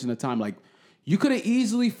long duration of time. Like, you could have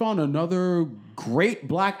easily found another great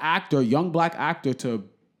young black actor to,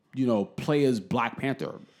 play as Black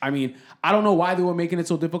Panther. I mean, I don't know why they were making it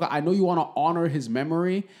so difficult. I know you want to honor his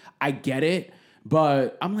memory. I get it.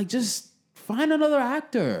 But I'm like, just find another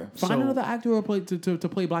actor. Find another actor to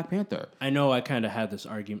play Black Panther. I know I kind of had this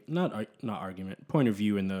argument, not argument, point of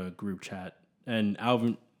view in the group chat. And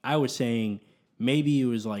Alvin, I was saying maybe it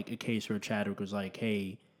was like a case where Chadwick was like,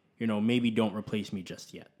 hey, maybe don't replace me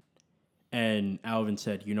just yet. And Alvin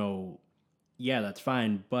said, yeah, that's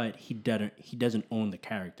fine, but he doesn't own the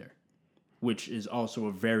character, which is also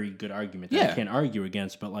a very good argument that I can't argue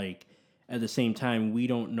against. But like, at the same time, we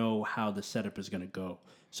don't know how the setup is going to go.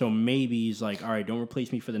 So maybe he's like, all right, don't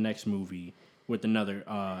replace me for the next movie with another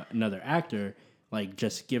actor. Like,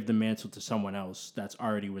 just give the mantle to someone else that's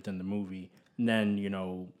already within the movie. And then, you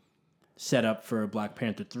know, set up for Black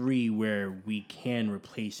Panther 3 where we can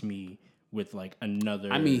replace me with, like,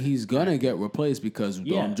 another... I mean, he's going to get replaced because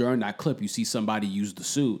during that clip, you see somebody use the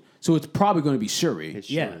suit. So it's probably going to be Shuri. It's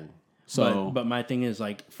Yeah. Shuri. So, But my thing is,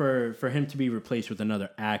 like, for him to be replaced with another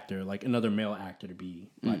actor, like another male actor to be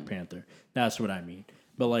Black Panther, that's what I mean.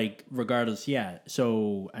 But, like, regardless, yeah.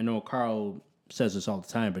 So I know Carl says this all the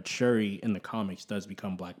time, but Shuri in the comics does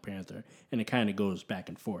become Black Panther, and it kind of goes back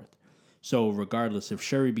and forth. So regardless, if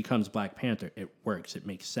Shuri becomes Black Panther, it works. It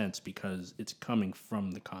makes sense because it's coming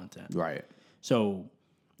from the content. right. So,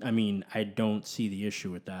 I mean, I don't see the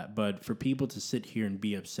issue with that. But for people to sit here and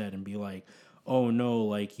be upset and be like, oh no,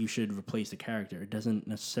 like you should replace the character, it doesn't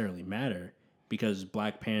necessarily matter because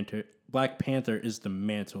Black Panther is the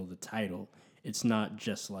mantle, the title. It's not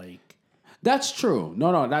just like... That's true.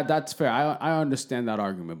 No, that's fair. I understand that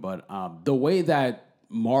argument, but the way that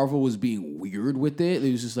Marvel was being weird with it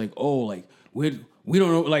was just like, oh, like we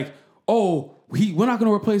don't know, like, oh, we're not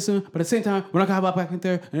gonna replace him, but at the same time, we're not gonna have Black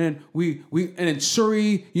Panther, and then and then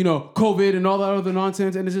Shuri, you know, COVID and all that other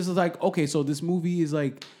nonsense, and it's just like, okay, so this movie is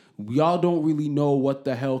like, y'all don't really know what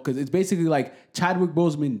the hell, because it's basically like Chadwick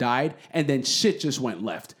Boseman died, and then shit just went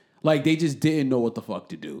left. Like they just didn't know what the fuck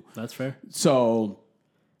to do. That's fair. So,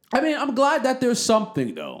 I mean, I'm glad that there's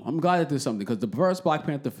something though. I'm glad that there's something because the first Black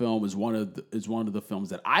Panther film is one of the films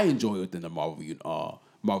that I enjoy within the Marvel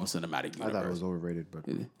Cinematic Universe. I thought it was overrated, but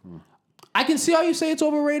I can see how you say it's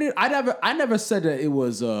overrated. I never said that it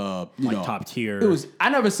was top tier. It was. I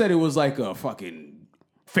never said it was like a fucking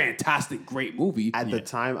fantastic, great movie. at the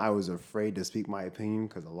time I was afraid to speak my opinion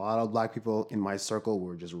because a lot of black people in my circle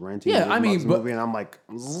were just renting. Yeah, this I mean, but- movie, and I'm like,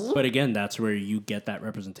 But again, that's where you get that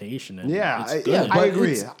representation. And Yeah, it's I- good. yeah, I But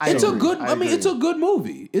agree. It's a good. I mean, agree. it's a good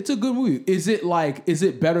movie. It's a good movie. Is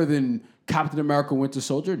it better than Captain America: Winter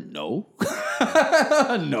Soldier? No,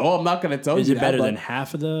 no. I'm not gonna tell Is you. it better that, than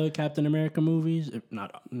half of the Captain America movies? If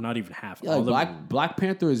not even half. Yeah, All like the- Black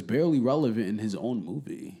Panther is barely relevant in his own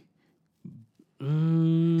movie.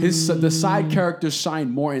 The side characters shine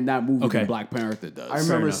more in that movie Okay. than Black Panther does. I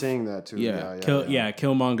remember enough. saying that too. Yeah.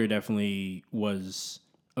 Killmonger definitely was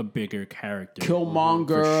a bigger character. Killmonger,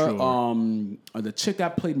 For sure. the chick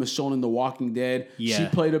that played Michonne in The Walking Dead, she Yeah.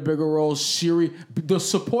 played a bigger role. Shuri, the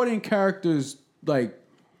supporting characters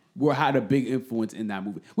had a big influence in that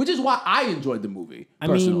movie, which is why I enjoyed the movie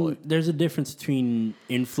personally. I mean, there's a difference between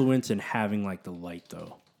influence and having like the light,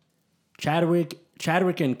 though. Chadwick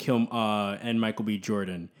and Michael B.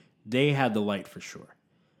 Jordan, they had the light for sure,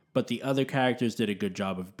 but the other characters did a good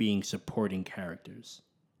job of being supporting characters.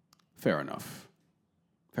 Fair enough.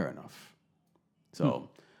 So,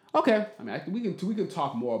 okay. I mean, we can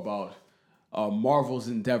talk more about Marvel's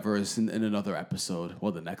endeavors in another episode.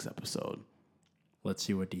 Well, the next episode. Let's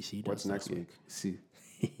see what DC does. What's next week? See,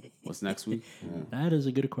 what's next week? That is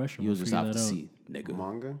a good question. You'll We'll just figure have to that out. see, nigga.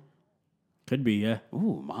 Manga. Could be, yeah.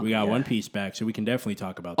 Ooh, manga, We got yeah. One Piece back, so we can definitely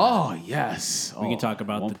talk about that. Oh yes, We can talk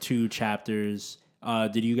about the 2 chapters.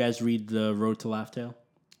 Did you guys read the Road to Laugh Tale?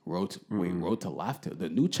 Road to Laughter. The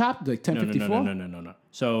new chapter, like No. 1054. No.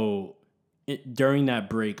 So during that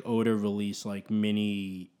break, Oda released like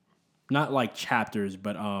mini, not like chapters,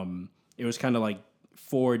 but it was kind of like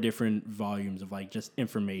 4 different volumes of like just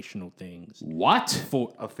informational things. What?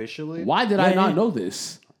 Officially? Why did I Yeah, not yeah. know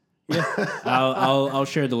this? I'll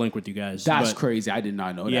share the link with you guys. That's but, crazy. I did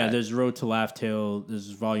not know Yeah, that. there's Road to Laugh Tale. There's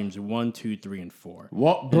volumes 1, 2, 3, and 4.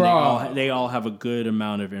 What, And bro? they all have a good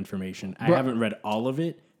amount of information. I haven't read all of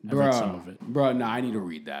it. I've read some of it. Bro, nah, I need to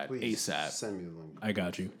read that Please ASAP. Send me the link. I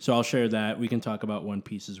got you. So I'll share that. We can talk about One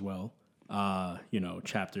Piece as well.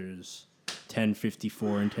 Chapters 1054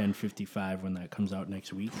 and 1055 when that comes out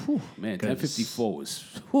next week. Man, 1054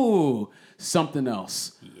 was something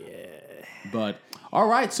else. Yeah. But all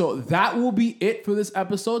right, so that will be it for this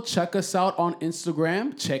episode. Check us out on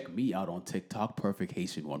Instagram. Check me out on TikTok, Perfect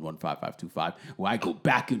Haitian 115525, where I go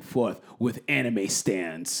back and forth with anime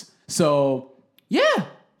stands. So yeah,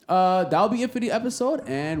 that'll be it for the episode,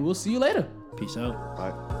 and we'll see you later. Peace out.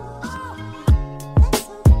 Bye.